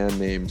a man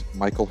named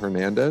Michael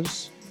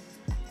Hernandez,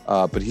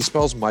 but he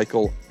spells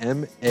Michael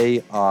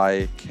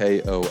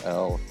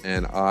Maikol,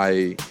 and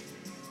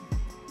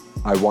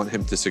I want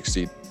him to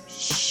succeed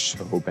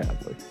so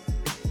badly.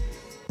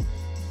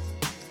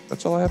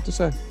 That's all I have to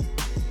say.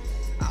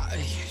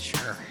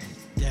 Sure.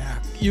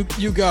 Yeah.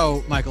 You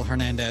go, Michael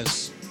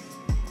Hernandez.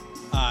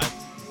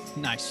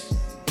 Nice.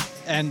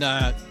 And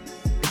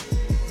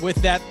with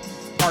that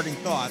parting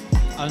thought,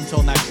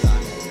 until next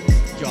time,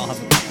 y'all have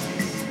a good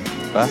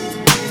one. Bye.